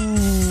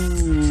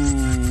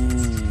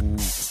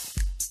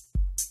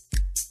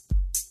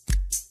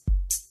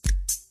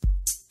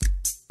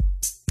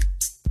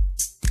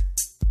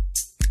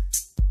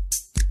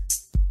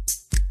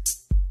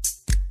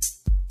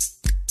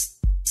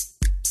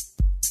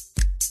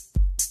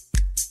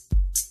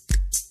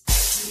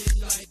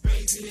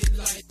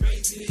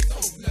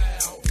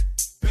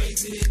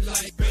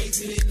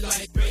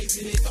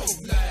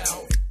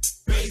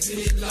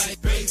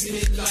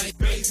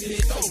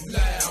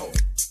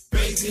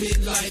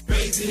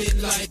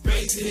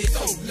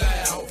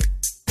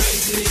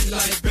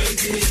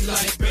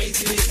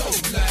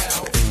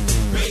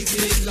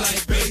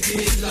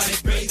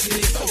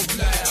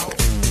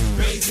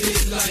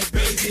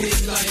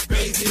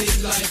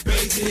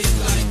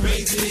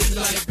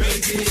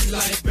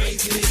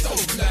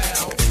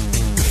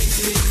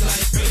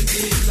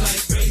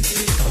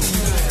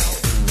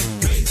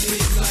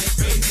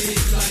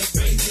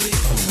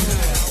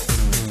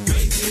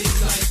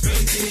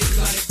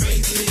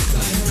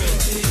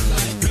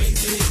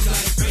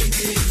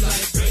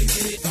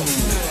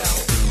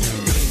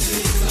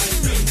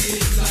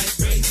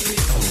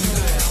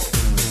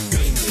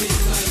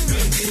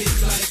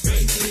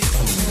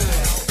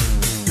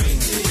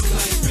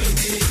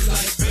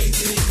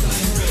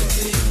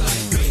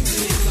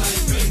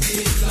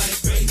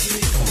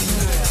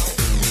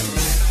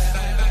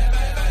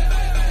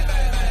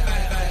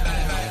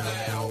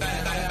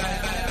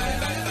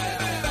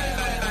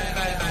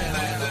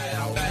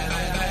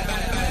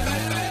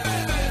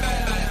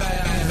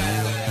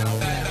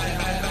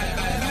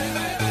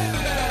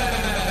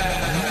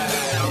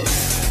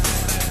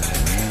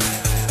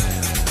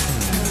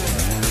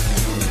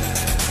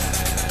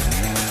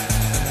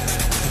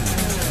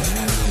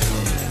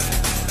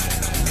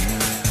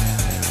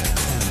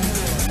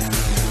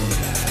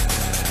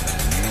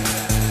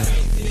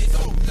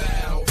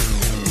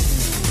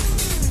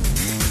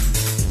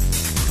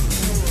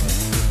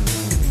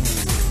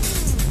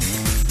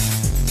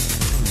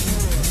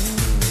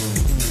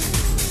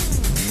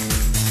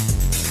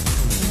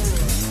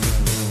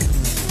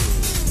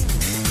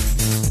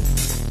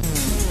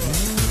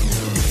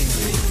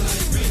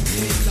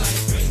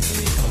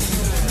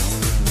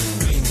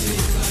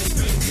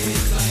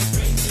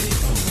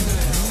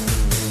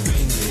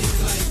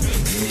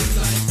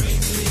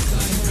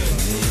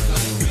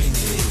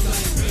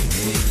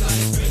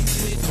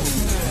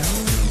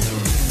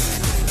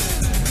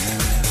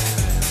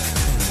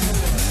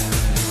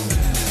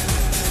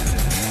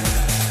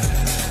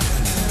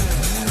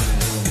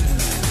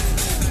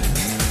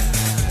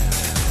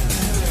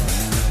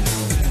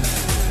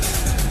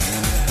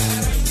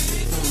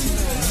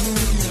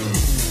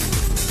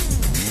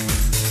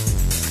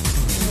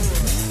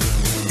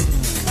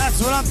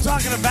 What I'm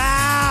talking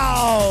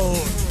about.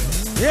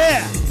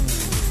 Yeah.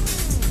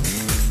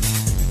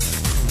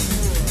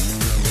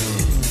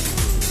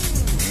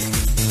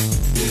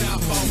 Get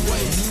out my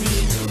way,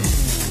 bitch.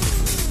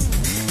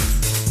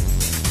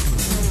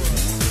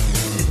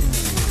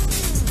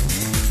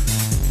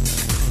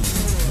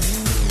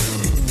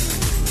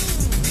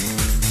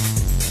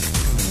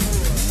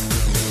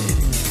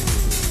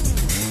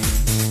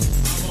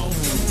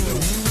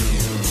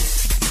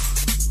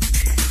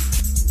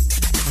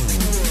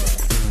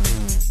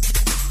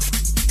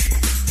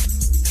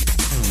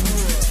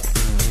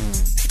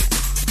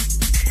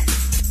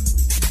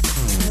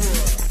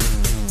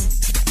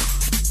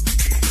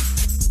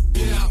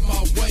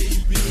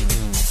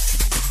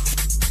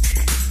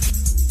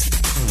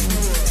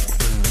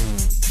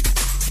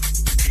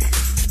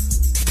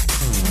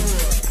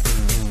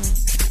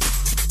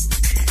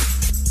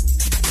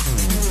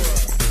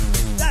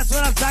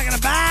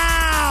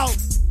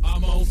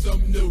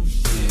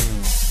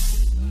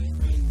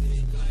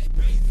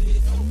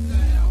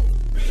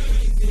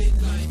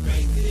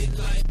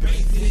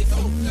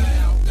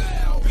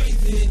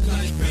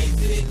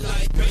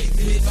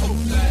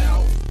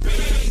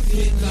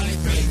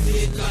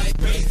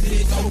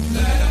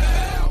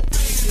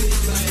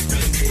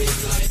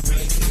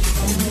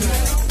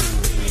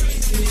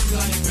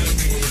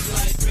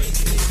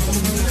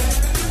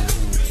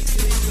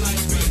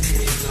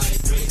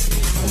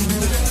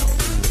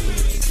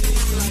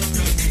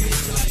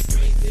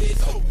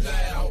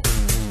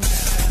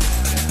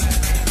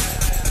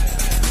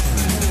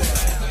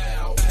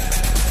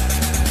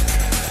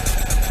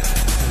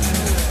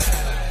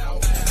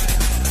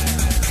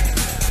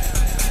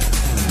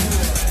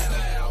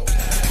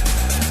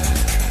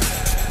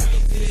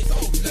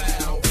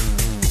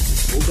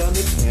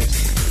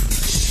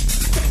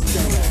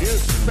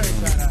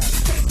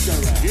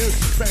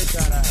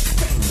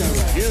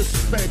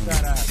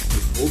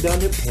 Pull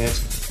down your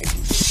pants and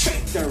you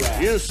shake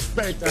You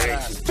spank that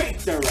ass.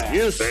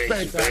 You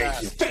spank that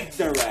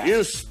ass.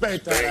 You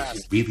spank that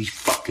ass. Really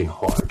fucking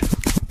hard.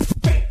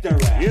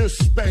 You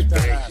spank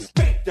that ass.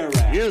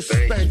 You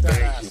spank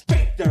that ass.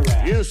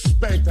 You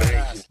spank that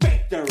ass.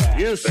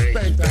 You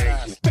spank that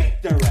ass.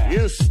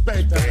 You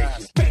spank that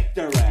ass.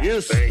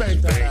 You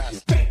spank that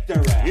ass.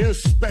 You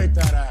spank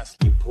that ass.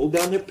 You pull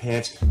down your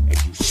pants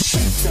and you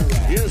spank their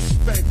ass. You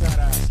spank that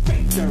ass.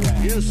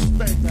 You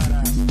spank that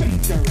ass.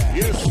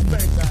 You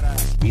spank that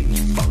ass. Really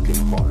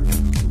fucking hard.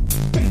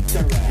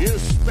 You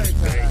spank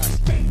that ass.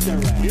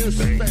 You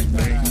spank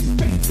that ass.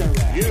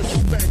 You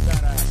spank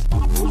that ass.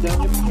 Pull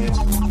down your pants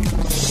and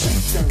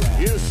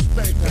You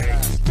spank that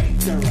ass.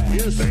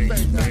 You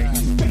spank that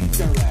ass.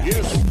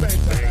 You spank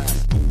that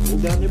ass. pull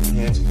down your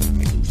pants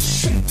and you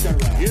spank their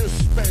ass. You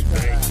spank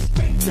that ass.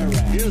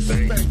 You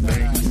spank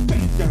that ass.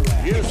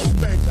 You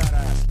spank that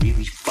ass.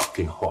 Really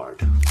fucking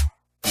hard. You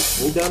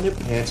pull down your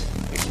pants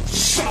and you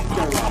spank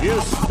their ass.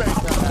 You spank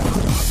that ass.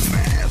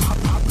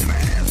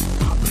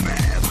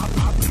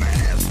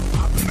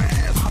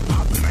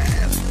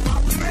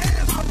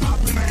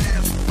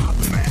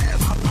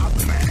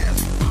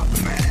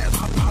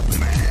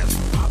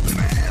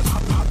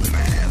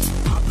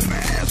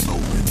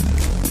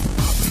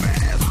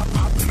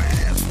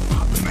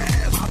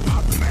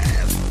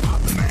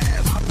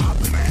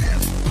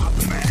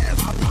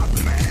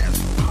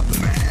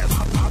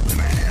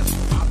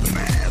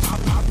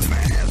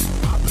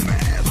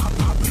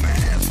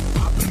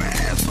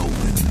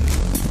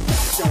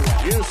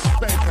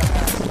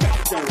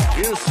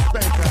 You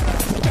spank that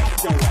ass.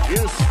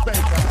 You spank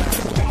that ass.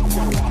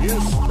 You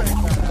spank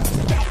that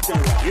ass.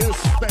 You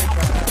spank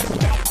that ass.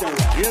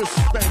 You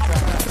spank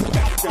that ass.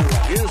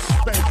 You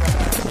spank that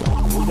ass.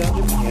 Pull down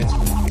your pants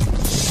and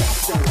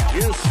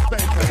You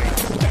spank that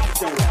ass.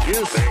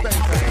 You spank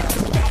that ass.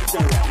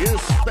 You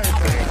spank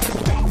that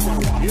ass.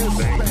 You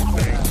spank that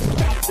ass.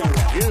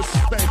 You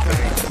spank that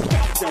ass.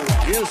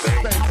 You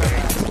spank that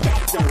ass.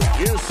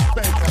 You spank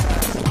that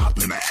ass. Pop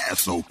them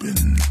ass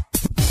open.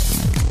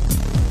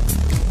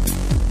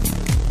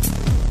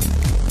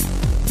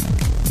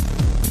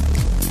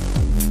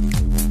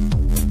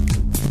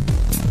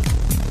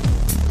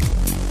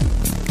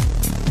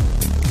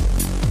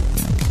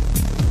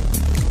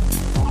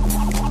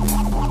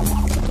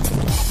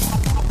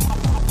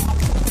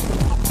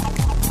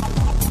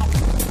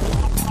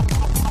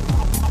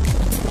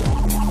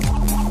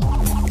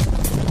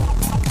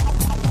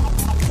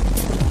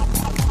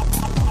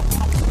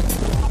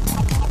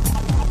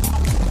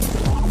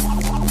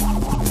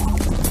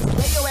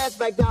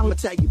 Back down, I'ma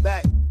take you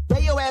back.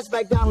 Lay your ass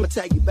back down, I'ma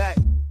take you back.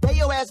 Lay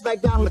your ass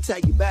back down, I'ma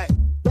take you back.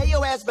 Lay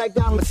your ass back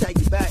down, I'ma take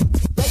you back.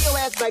 Lay your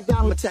ass back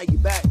down, I'ma take you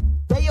back.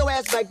 Lay your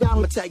ass back down,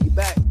 I'ma take you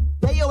back.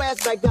 Lay your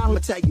ass back down, I'ma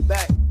take you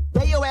back.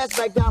 Lay your ass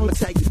back down, I'ma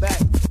take you back.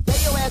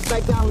 Lay your ass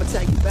back down, I'ma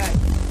take you back.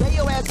 Lay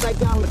your ass back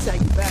down, I'ma take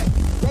you back.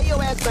 Lay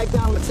your ass back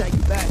down, I'ma take you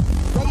back.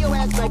 Lay your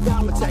ass back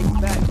down, I'ma take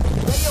you back.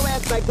 Lay your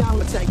ass back down,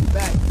 I'ma take you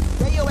back.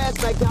 Lay your ass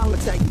back down, I'ma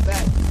take you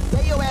back.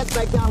 Lay your ass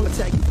back down, I'ma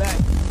take you back.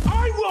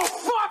 I will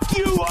fuck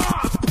you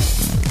up!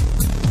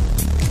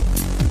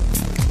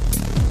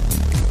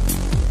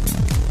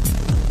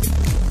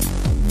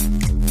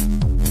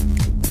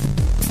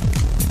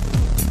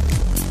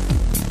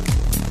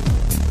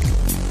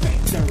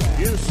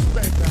 You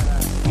spank that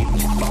ass. really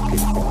fucking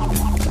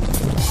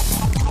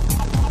hard.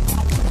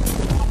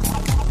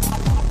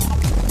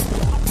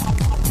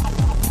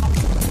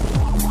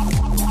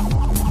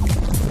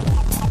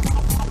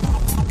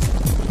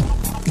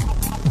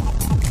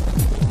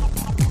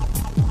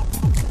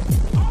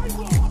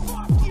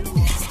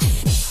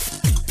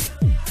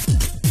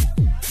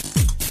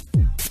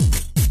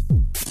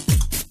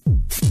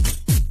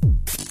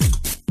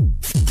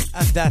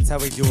 And that's how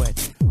we do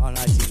it on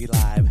ITV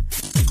Live.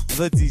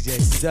 The DJ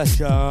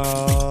Sessions.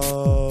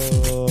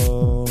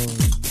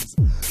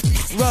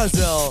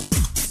 Rozzville,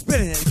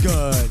 spinning it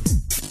good,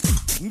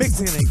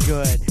 mixing it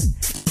good,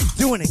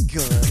 doing it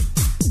good,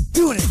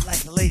 doing it like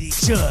the lady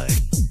should.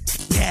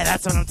 Yeah,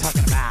 that's what I'm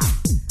talking about.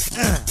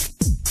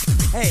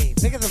 Hey,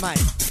 pick up the mic.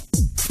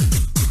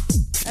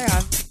 Hang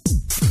on.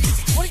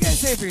 What are you going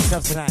to say for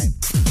yourself tonight?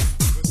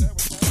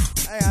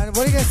 Hang on.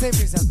 What are you going to say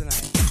for yourself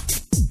tonight?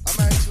 I'm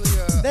actually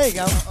There you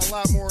go. a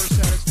lot more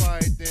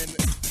satisfied than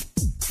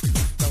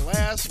the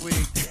last week.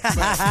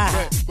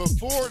 But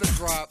before the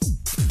drop,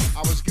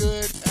 I was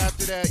good.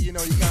 After that, you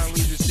know, you kind of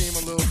lose your steam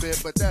a little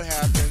bit, but that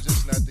happens.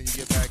 It's nothing. You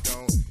get back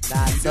on.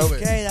 That's You do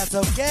okay. it. That's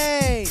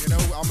okay. You know,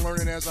 I'm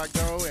learning as I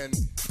go, and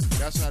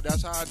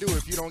that's how I do it.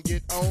 If you don't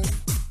get on,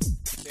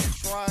 then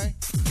try.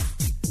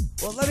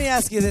 Well, let me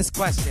ask you this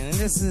question, and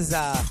this is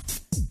a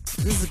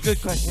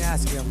good question to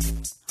ask you.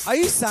 Are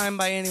you signed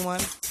by anyone?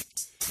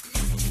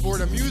 For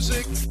the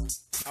music,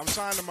 I'm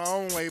signed to my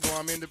own label.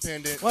 I'm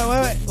independent.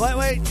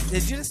 Wait.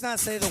 Did you just not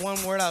say the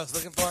one word I was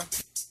looking for?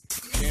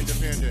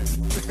 Independent.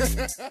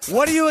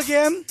 What are you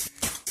again?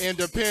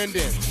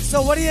 Independent.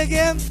 So what are you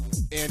again?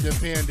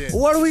 Independent.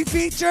 What do we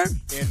feature?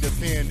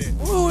 Independent.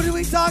 Who do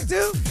we talk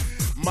to?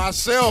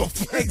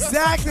 Myself.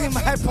 Exactly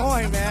my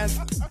point, man.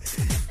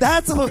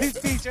 That's what we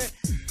feature.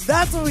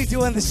 That's what we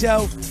do on the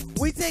show.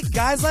 We take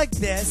guys like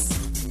this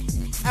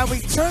and we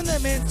turn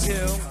them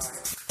into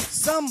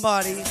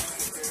somebody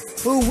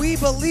who we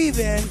believe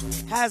in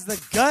has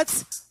the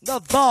guts, the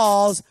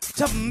balls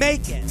to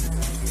make it.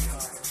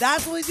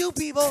 That's what we do,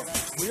 people.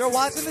 We are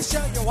watching the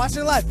show. You're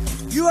watching it live.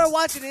 You are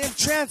watching him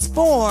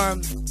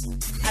transform,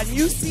 and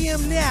you see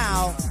him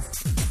now.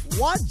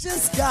 Watch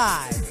this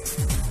guy,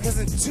 because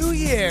in 2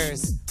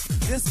 years,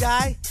 this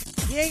guy,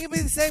 he ain't gonna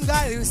be the same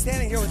guy who's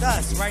standing here with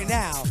us right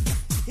now.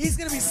 He's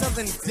gonna be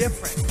something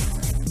different.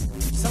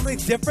 Something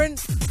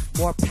different,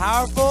 more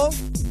powerful,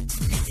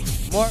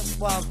 more,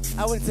 well,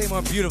 I wouldn't say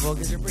more beautiful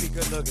because you're pretty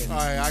good looking. All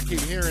right, I keep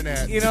hearing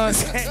that. You know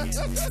what I'm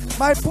saying?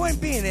 My point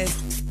being is,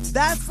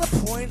 that's the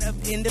point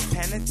of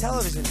independent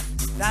television.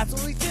 That's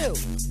what we do.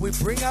 We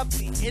bring up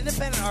the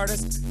independent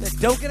artists that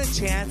don't get a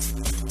chance,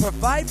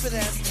 provide for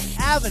them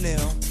an avenue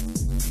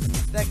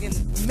that can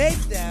make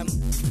them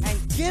and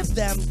give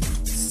them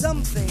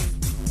something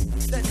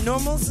that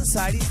normal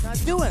society is not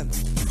doing.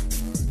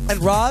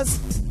 And Roz,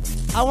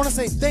 I want to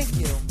say thank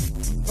you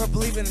for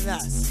believing in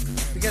us.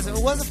 Because if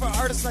it wasn't for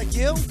artists like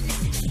you,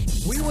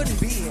 we wouldn't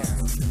be here.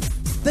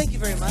 Thank you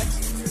very much.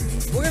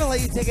 We're going to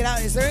let you take it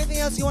out. Is there anything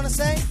else you want to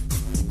say?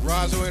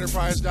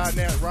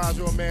 RozzvilleEnterprise.net,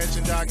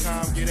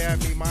 RozzvilleMansion.com. Get at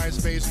me,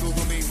 MySpace,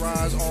 Google me,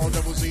 Roz, all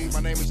double Z. My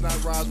name is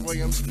not Roz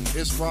Williams.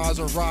 It's Roz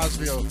or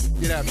Rozzville.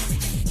 Get at me.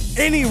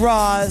 Any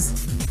Roz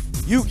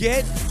you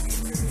get,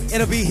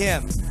 it'll be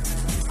him.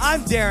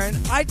 I'm Darren,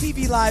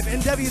 ITV Live,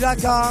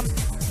 NW.com.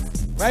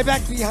 Right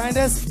back behind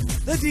us,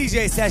 the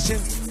DJ session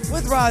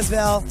with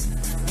Rozzville.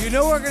 You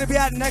know where we're going to be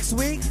at next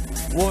week.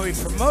 We'll be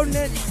promoting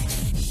it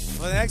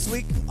for the next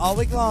week, all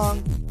week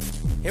long.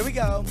 Here we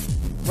go.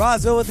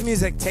 Rozzville with the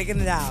music, taking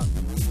it out.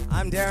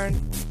 I'm Darren,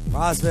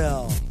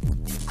 Rozzville.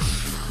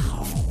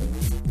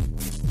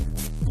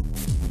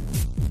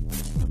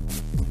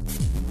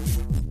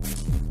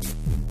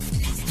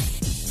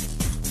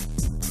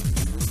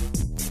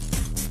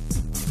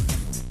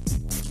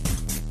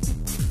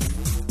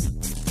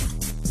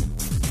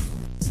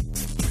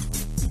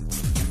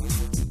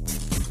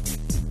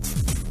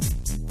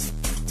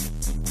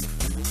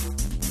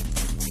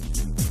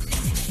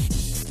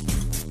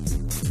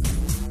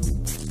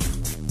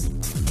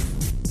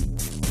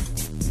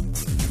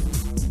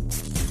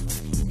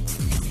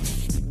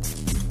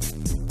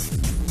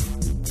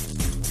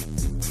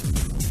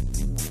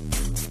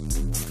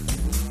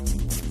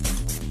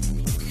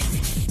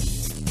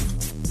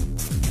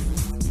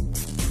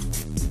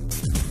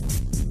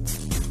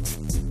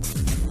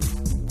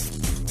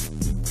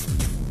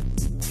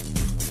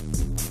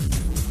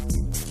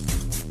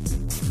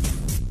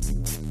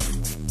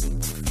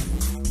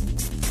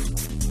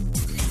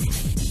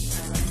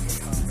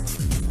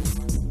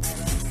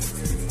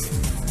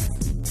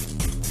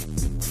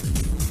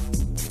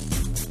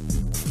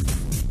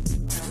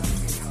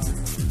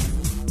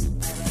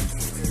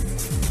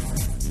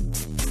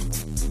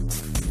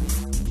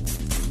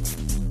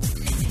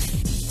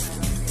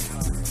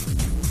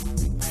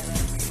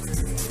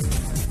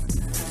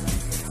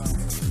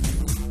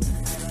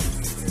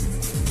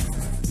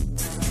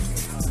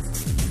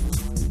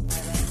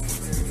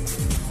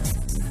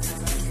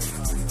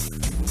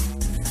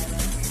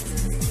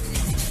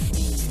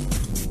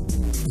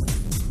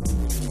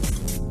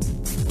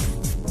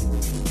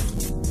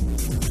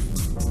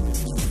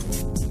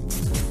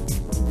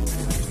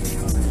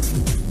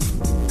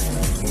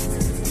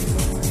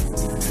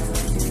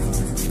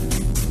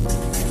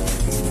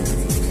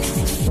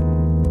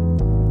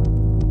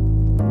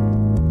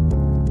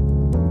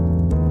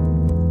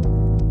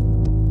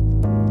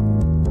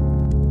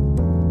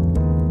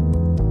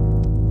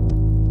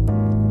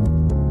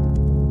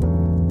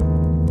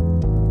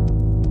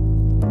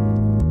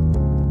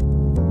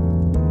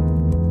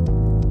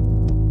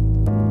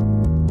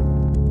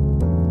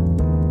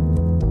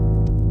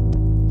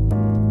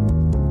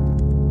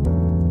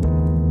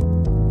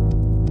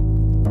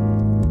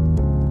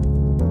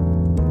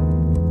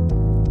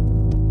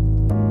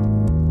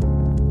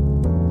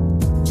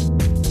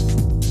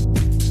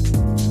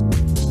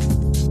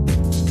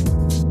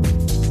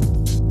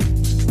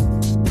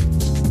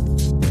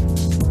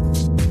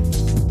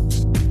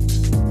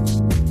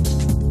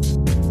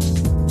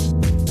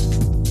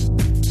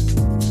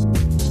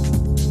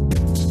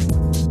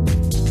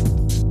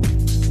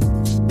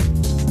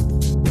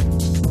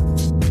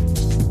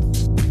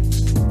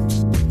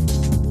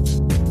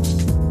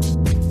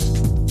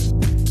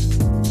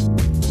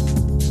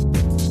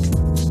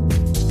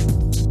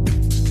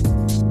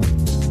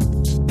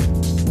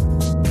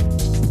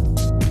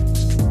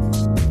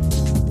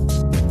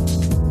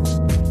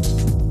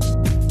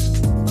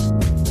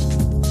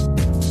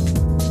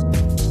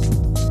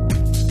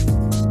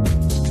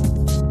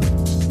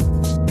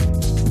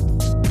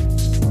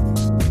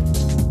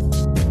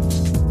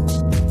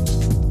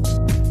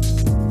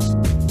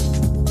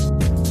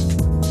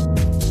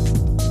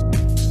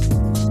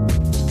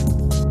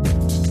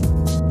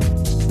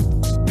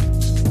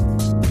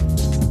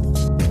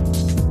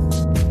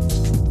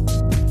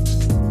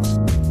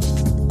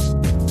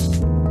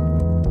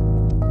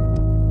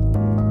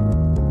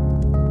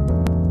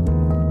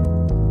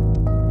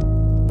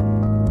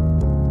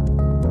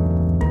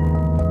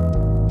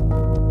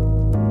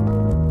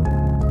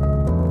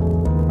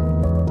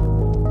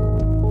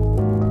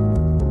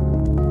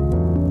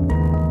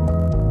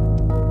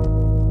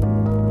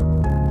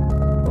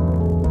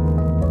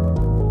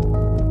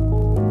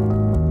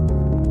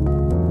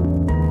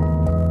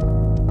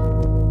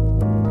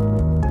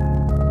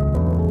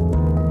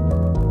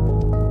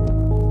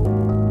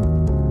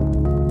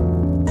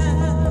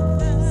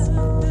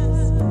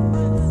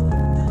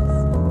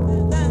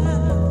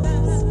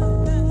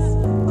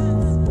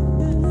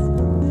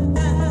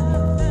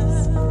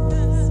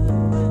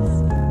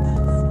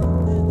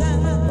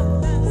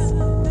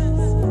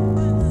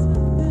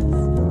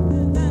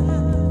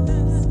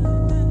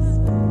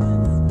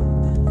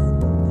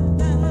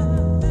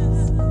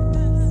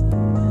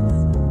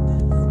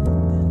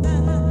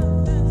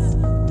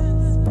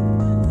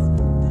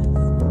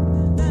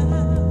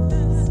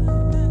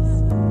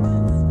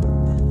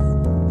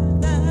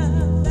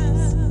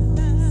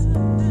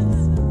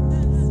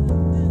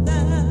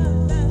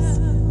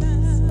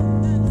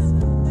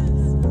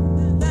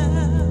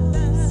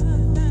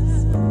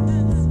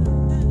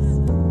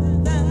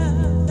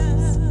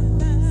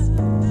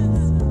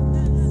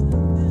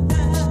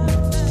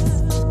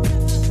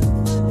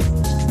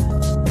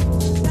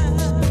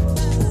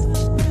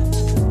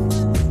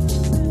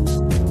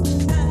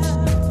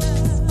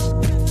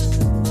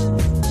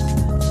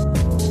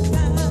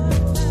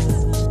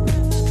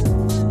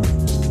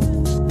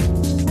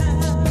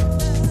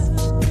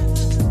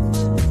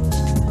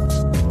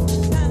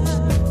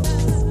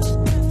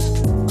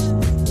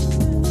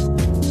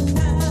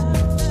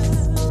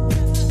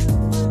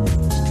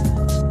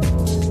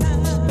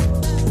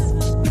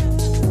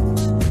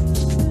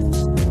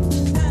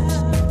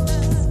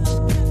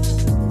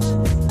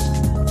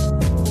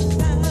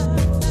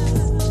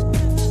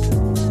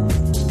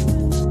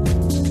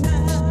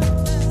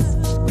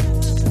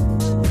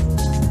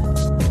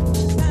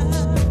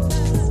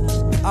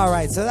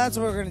 right, so that's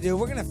what we're going to do.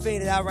 We're going to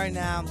fade it out right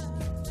now.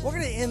 We're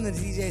going to end the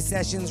DJ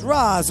sessions.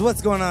 Roz,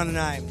 what's going on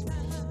tonight?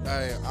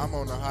 Hey, I'm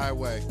on the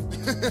highway.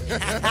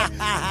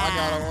 I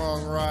got a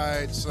long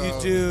ride, so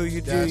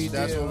you do.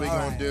 That's what we're going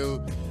right. to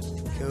do.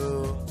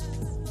 Cool.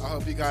 I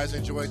hope you guys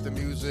enjoyed the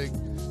music.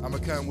 I'm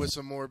going to come with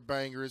some more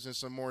bangers and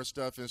some more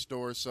stuff in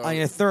store. So On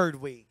your third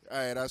week.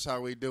 Hey, that's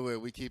how we do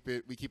it. We keep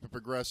it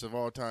progressive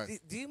all the time.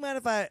 Do you mind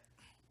if I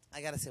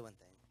got to say one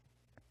thing?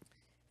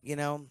 You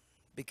know,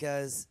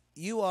 because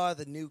you are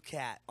the new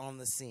cat on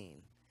the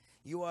scene.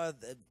 You are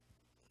the,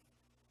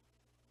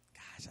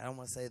 gosh, I don't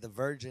want to say the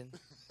virgin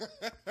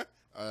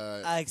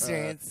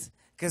experience,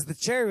 because the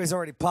cherry was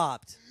already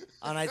popped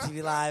on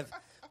ITV Live.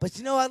 But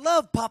you know, I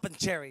love popping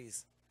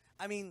cherries.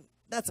 I mean,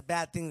 that's a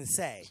bad thing to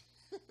say.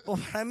 But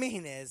what I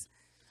mean is,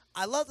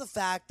 I love the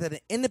fact that an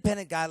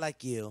independent guy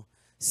like you,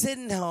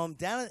 sitting home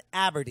down in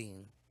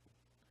Aberdeen,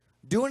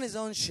 doing his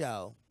own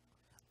show,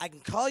 I can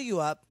call you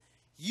up.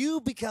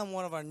 You become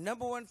one of our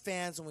 #1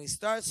 fans when we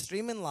start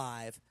streaming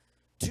live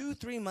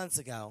 2-3 months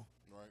ago.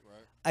 Right.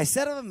 I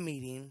set up a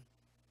meeting,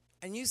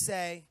 and you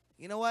say,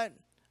 you know what?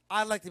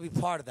 I'd like to be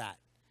part of that.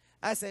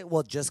 I say,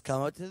 well, just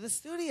come up to the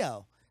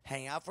studio.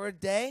 Hang out for a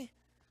day.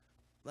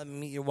 Let me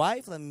meet your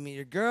wife. Let me meet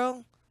your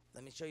girl.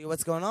 Let me show you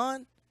what's going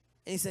on.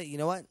 And you say, you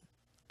know what?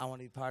 I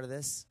want to be part of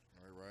this.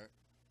 Right.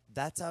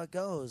 That's how it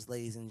goes,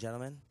 ladies and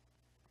gentlemen.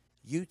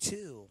 You,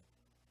 too,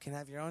 can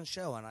have your own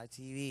show on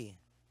ITV.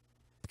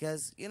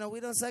 Because, you know, we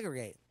don't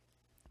segregate.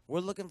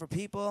 We're looking for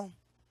people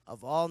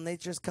of all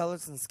nature's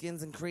colors and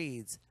skins and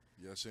creeds.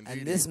 Yes, indeed.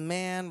 And this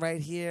man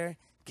right here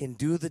can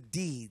do the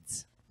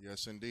deeds.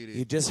 Yes, indeed.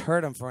 You just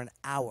heard him for an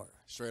hour.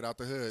 Straight out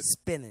the hood.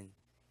 Spinning.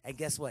 And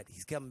guess what?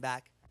 He's coming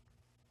back.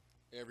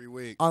 Every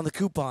week. On the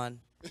coupon.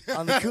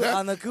 On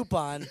the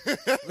coupon.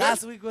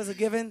 Last week was a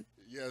given.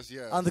 Yes.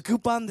 On the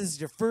coupon, this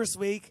is your first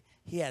week.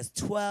 He has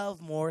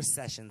 12 more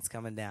sessions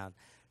coming down.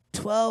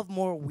 12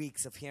 more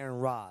weeks of hearing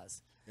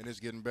Roz. And it's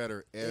getting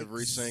better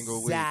every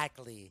single week.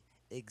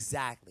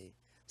 Exactly.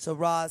 So,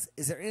 Roz,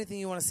 is there anything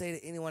you want to say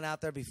to anyone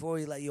out there before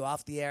we let you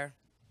off the air?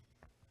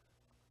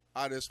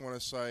 I just want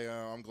to say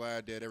I'm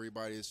glad that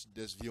everybody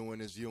that's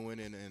viewing is viewing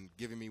and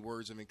giving me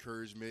words of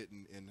encouragement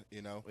and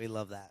you know. We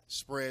love that.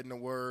 Spreading the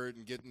word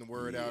and getting the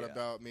word out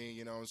about me.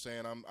 You know what I'm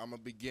saying? I'm a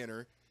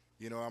beginner.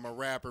 You know, I'm a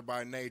rapper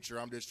by nature.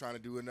 I'm just trying to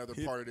do another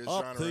part of this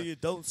genre. Till you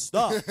don't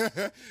stop.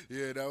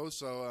 You know,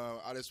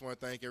 so I just want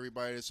to thank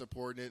everybody that's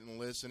supporting it and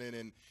listening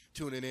and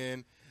tuning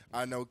in.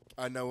 I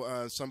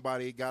know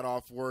somebody got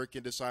off work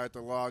and decided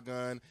to log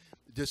on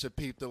just to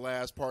peep the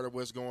last part of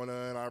what's going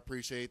on. I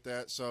appreciate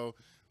that. So,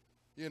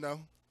 you know,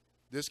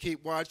 just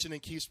keep watching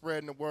and keep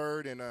spreading the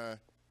word, and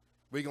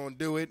we're going to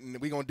do it, and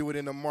we're going to do it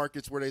in the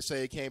markets where they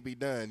say it can't be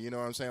done. You know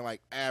what I'm saying?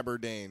 Like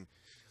Aberdeen.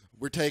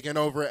 We're taking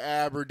over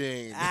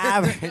Aberdeen.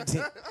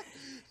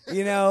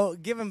 You know,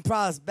 giving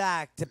props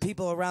back to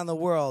people around the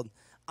world.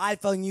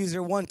 iPhone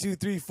user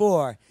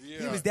 1234. Yeah.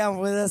 He was down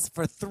with us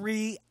for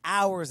 3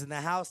 hours in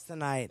the house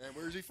tonight. And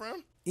where's he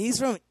from? He's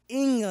from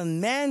England,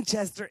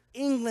 Manchester,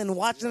 England,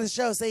 watching the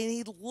show, saying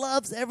he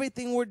loves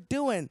everything we're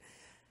doing.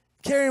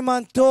 Carrie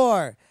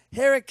Montour,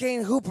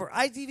 Hurricane Hooper,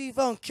 ITV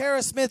phone,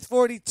 Kara Smith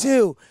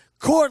 42,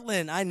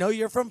 Cortland. I know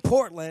you're from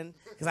Portland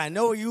because I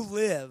know where you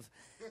live.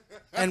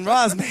 And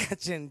Roz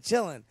Mansion,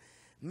 chilling.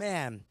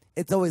 Man,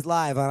 it's always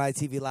live on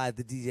ITV Live,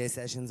 the DJ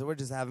sessions. We're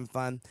just having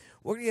fun.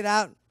 We're going to get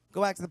out,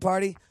 go back to the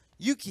party.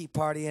 You keep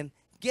partying.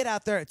 Get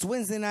out there. It's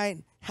Wednesday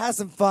night. Have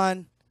some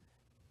fun.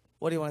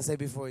 What do you want to say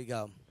before you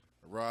go?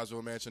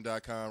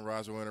 RozzvilleMansion.com,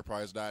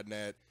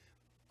 RozzvilleEnterprise.net.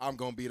 I'm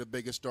going to be the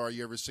biggest star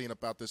you ever seen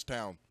about this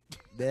town.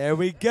 There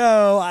we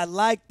go. I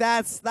like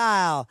that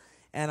style.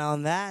 And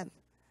on that,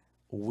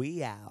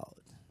 we out.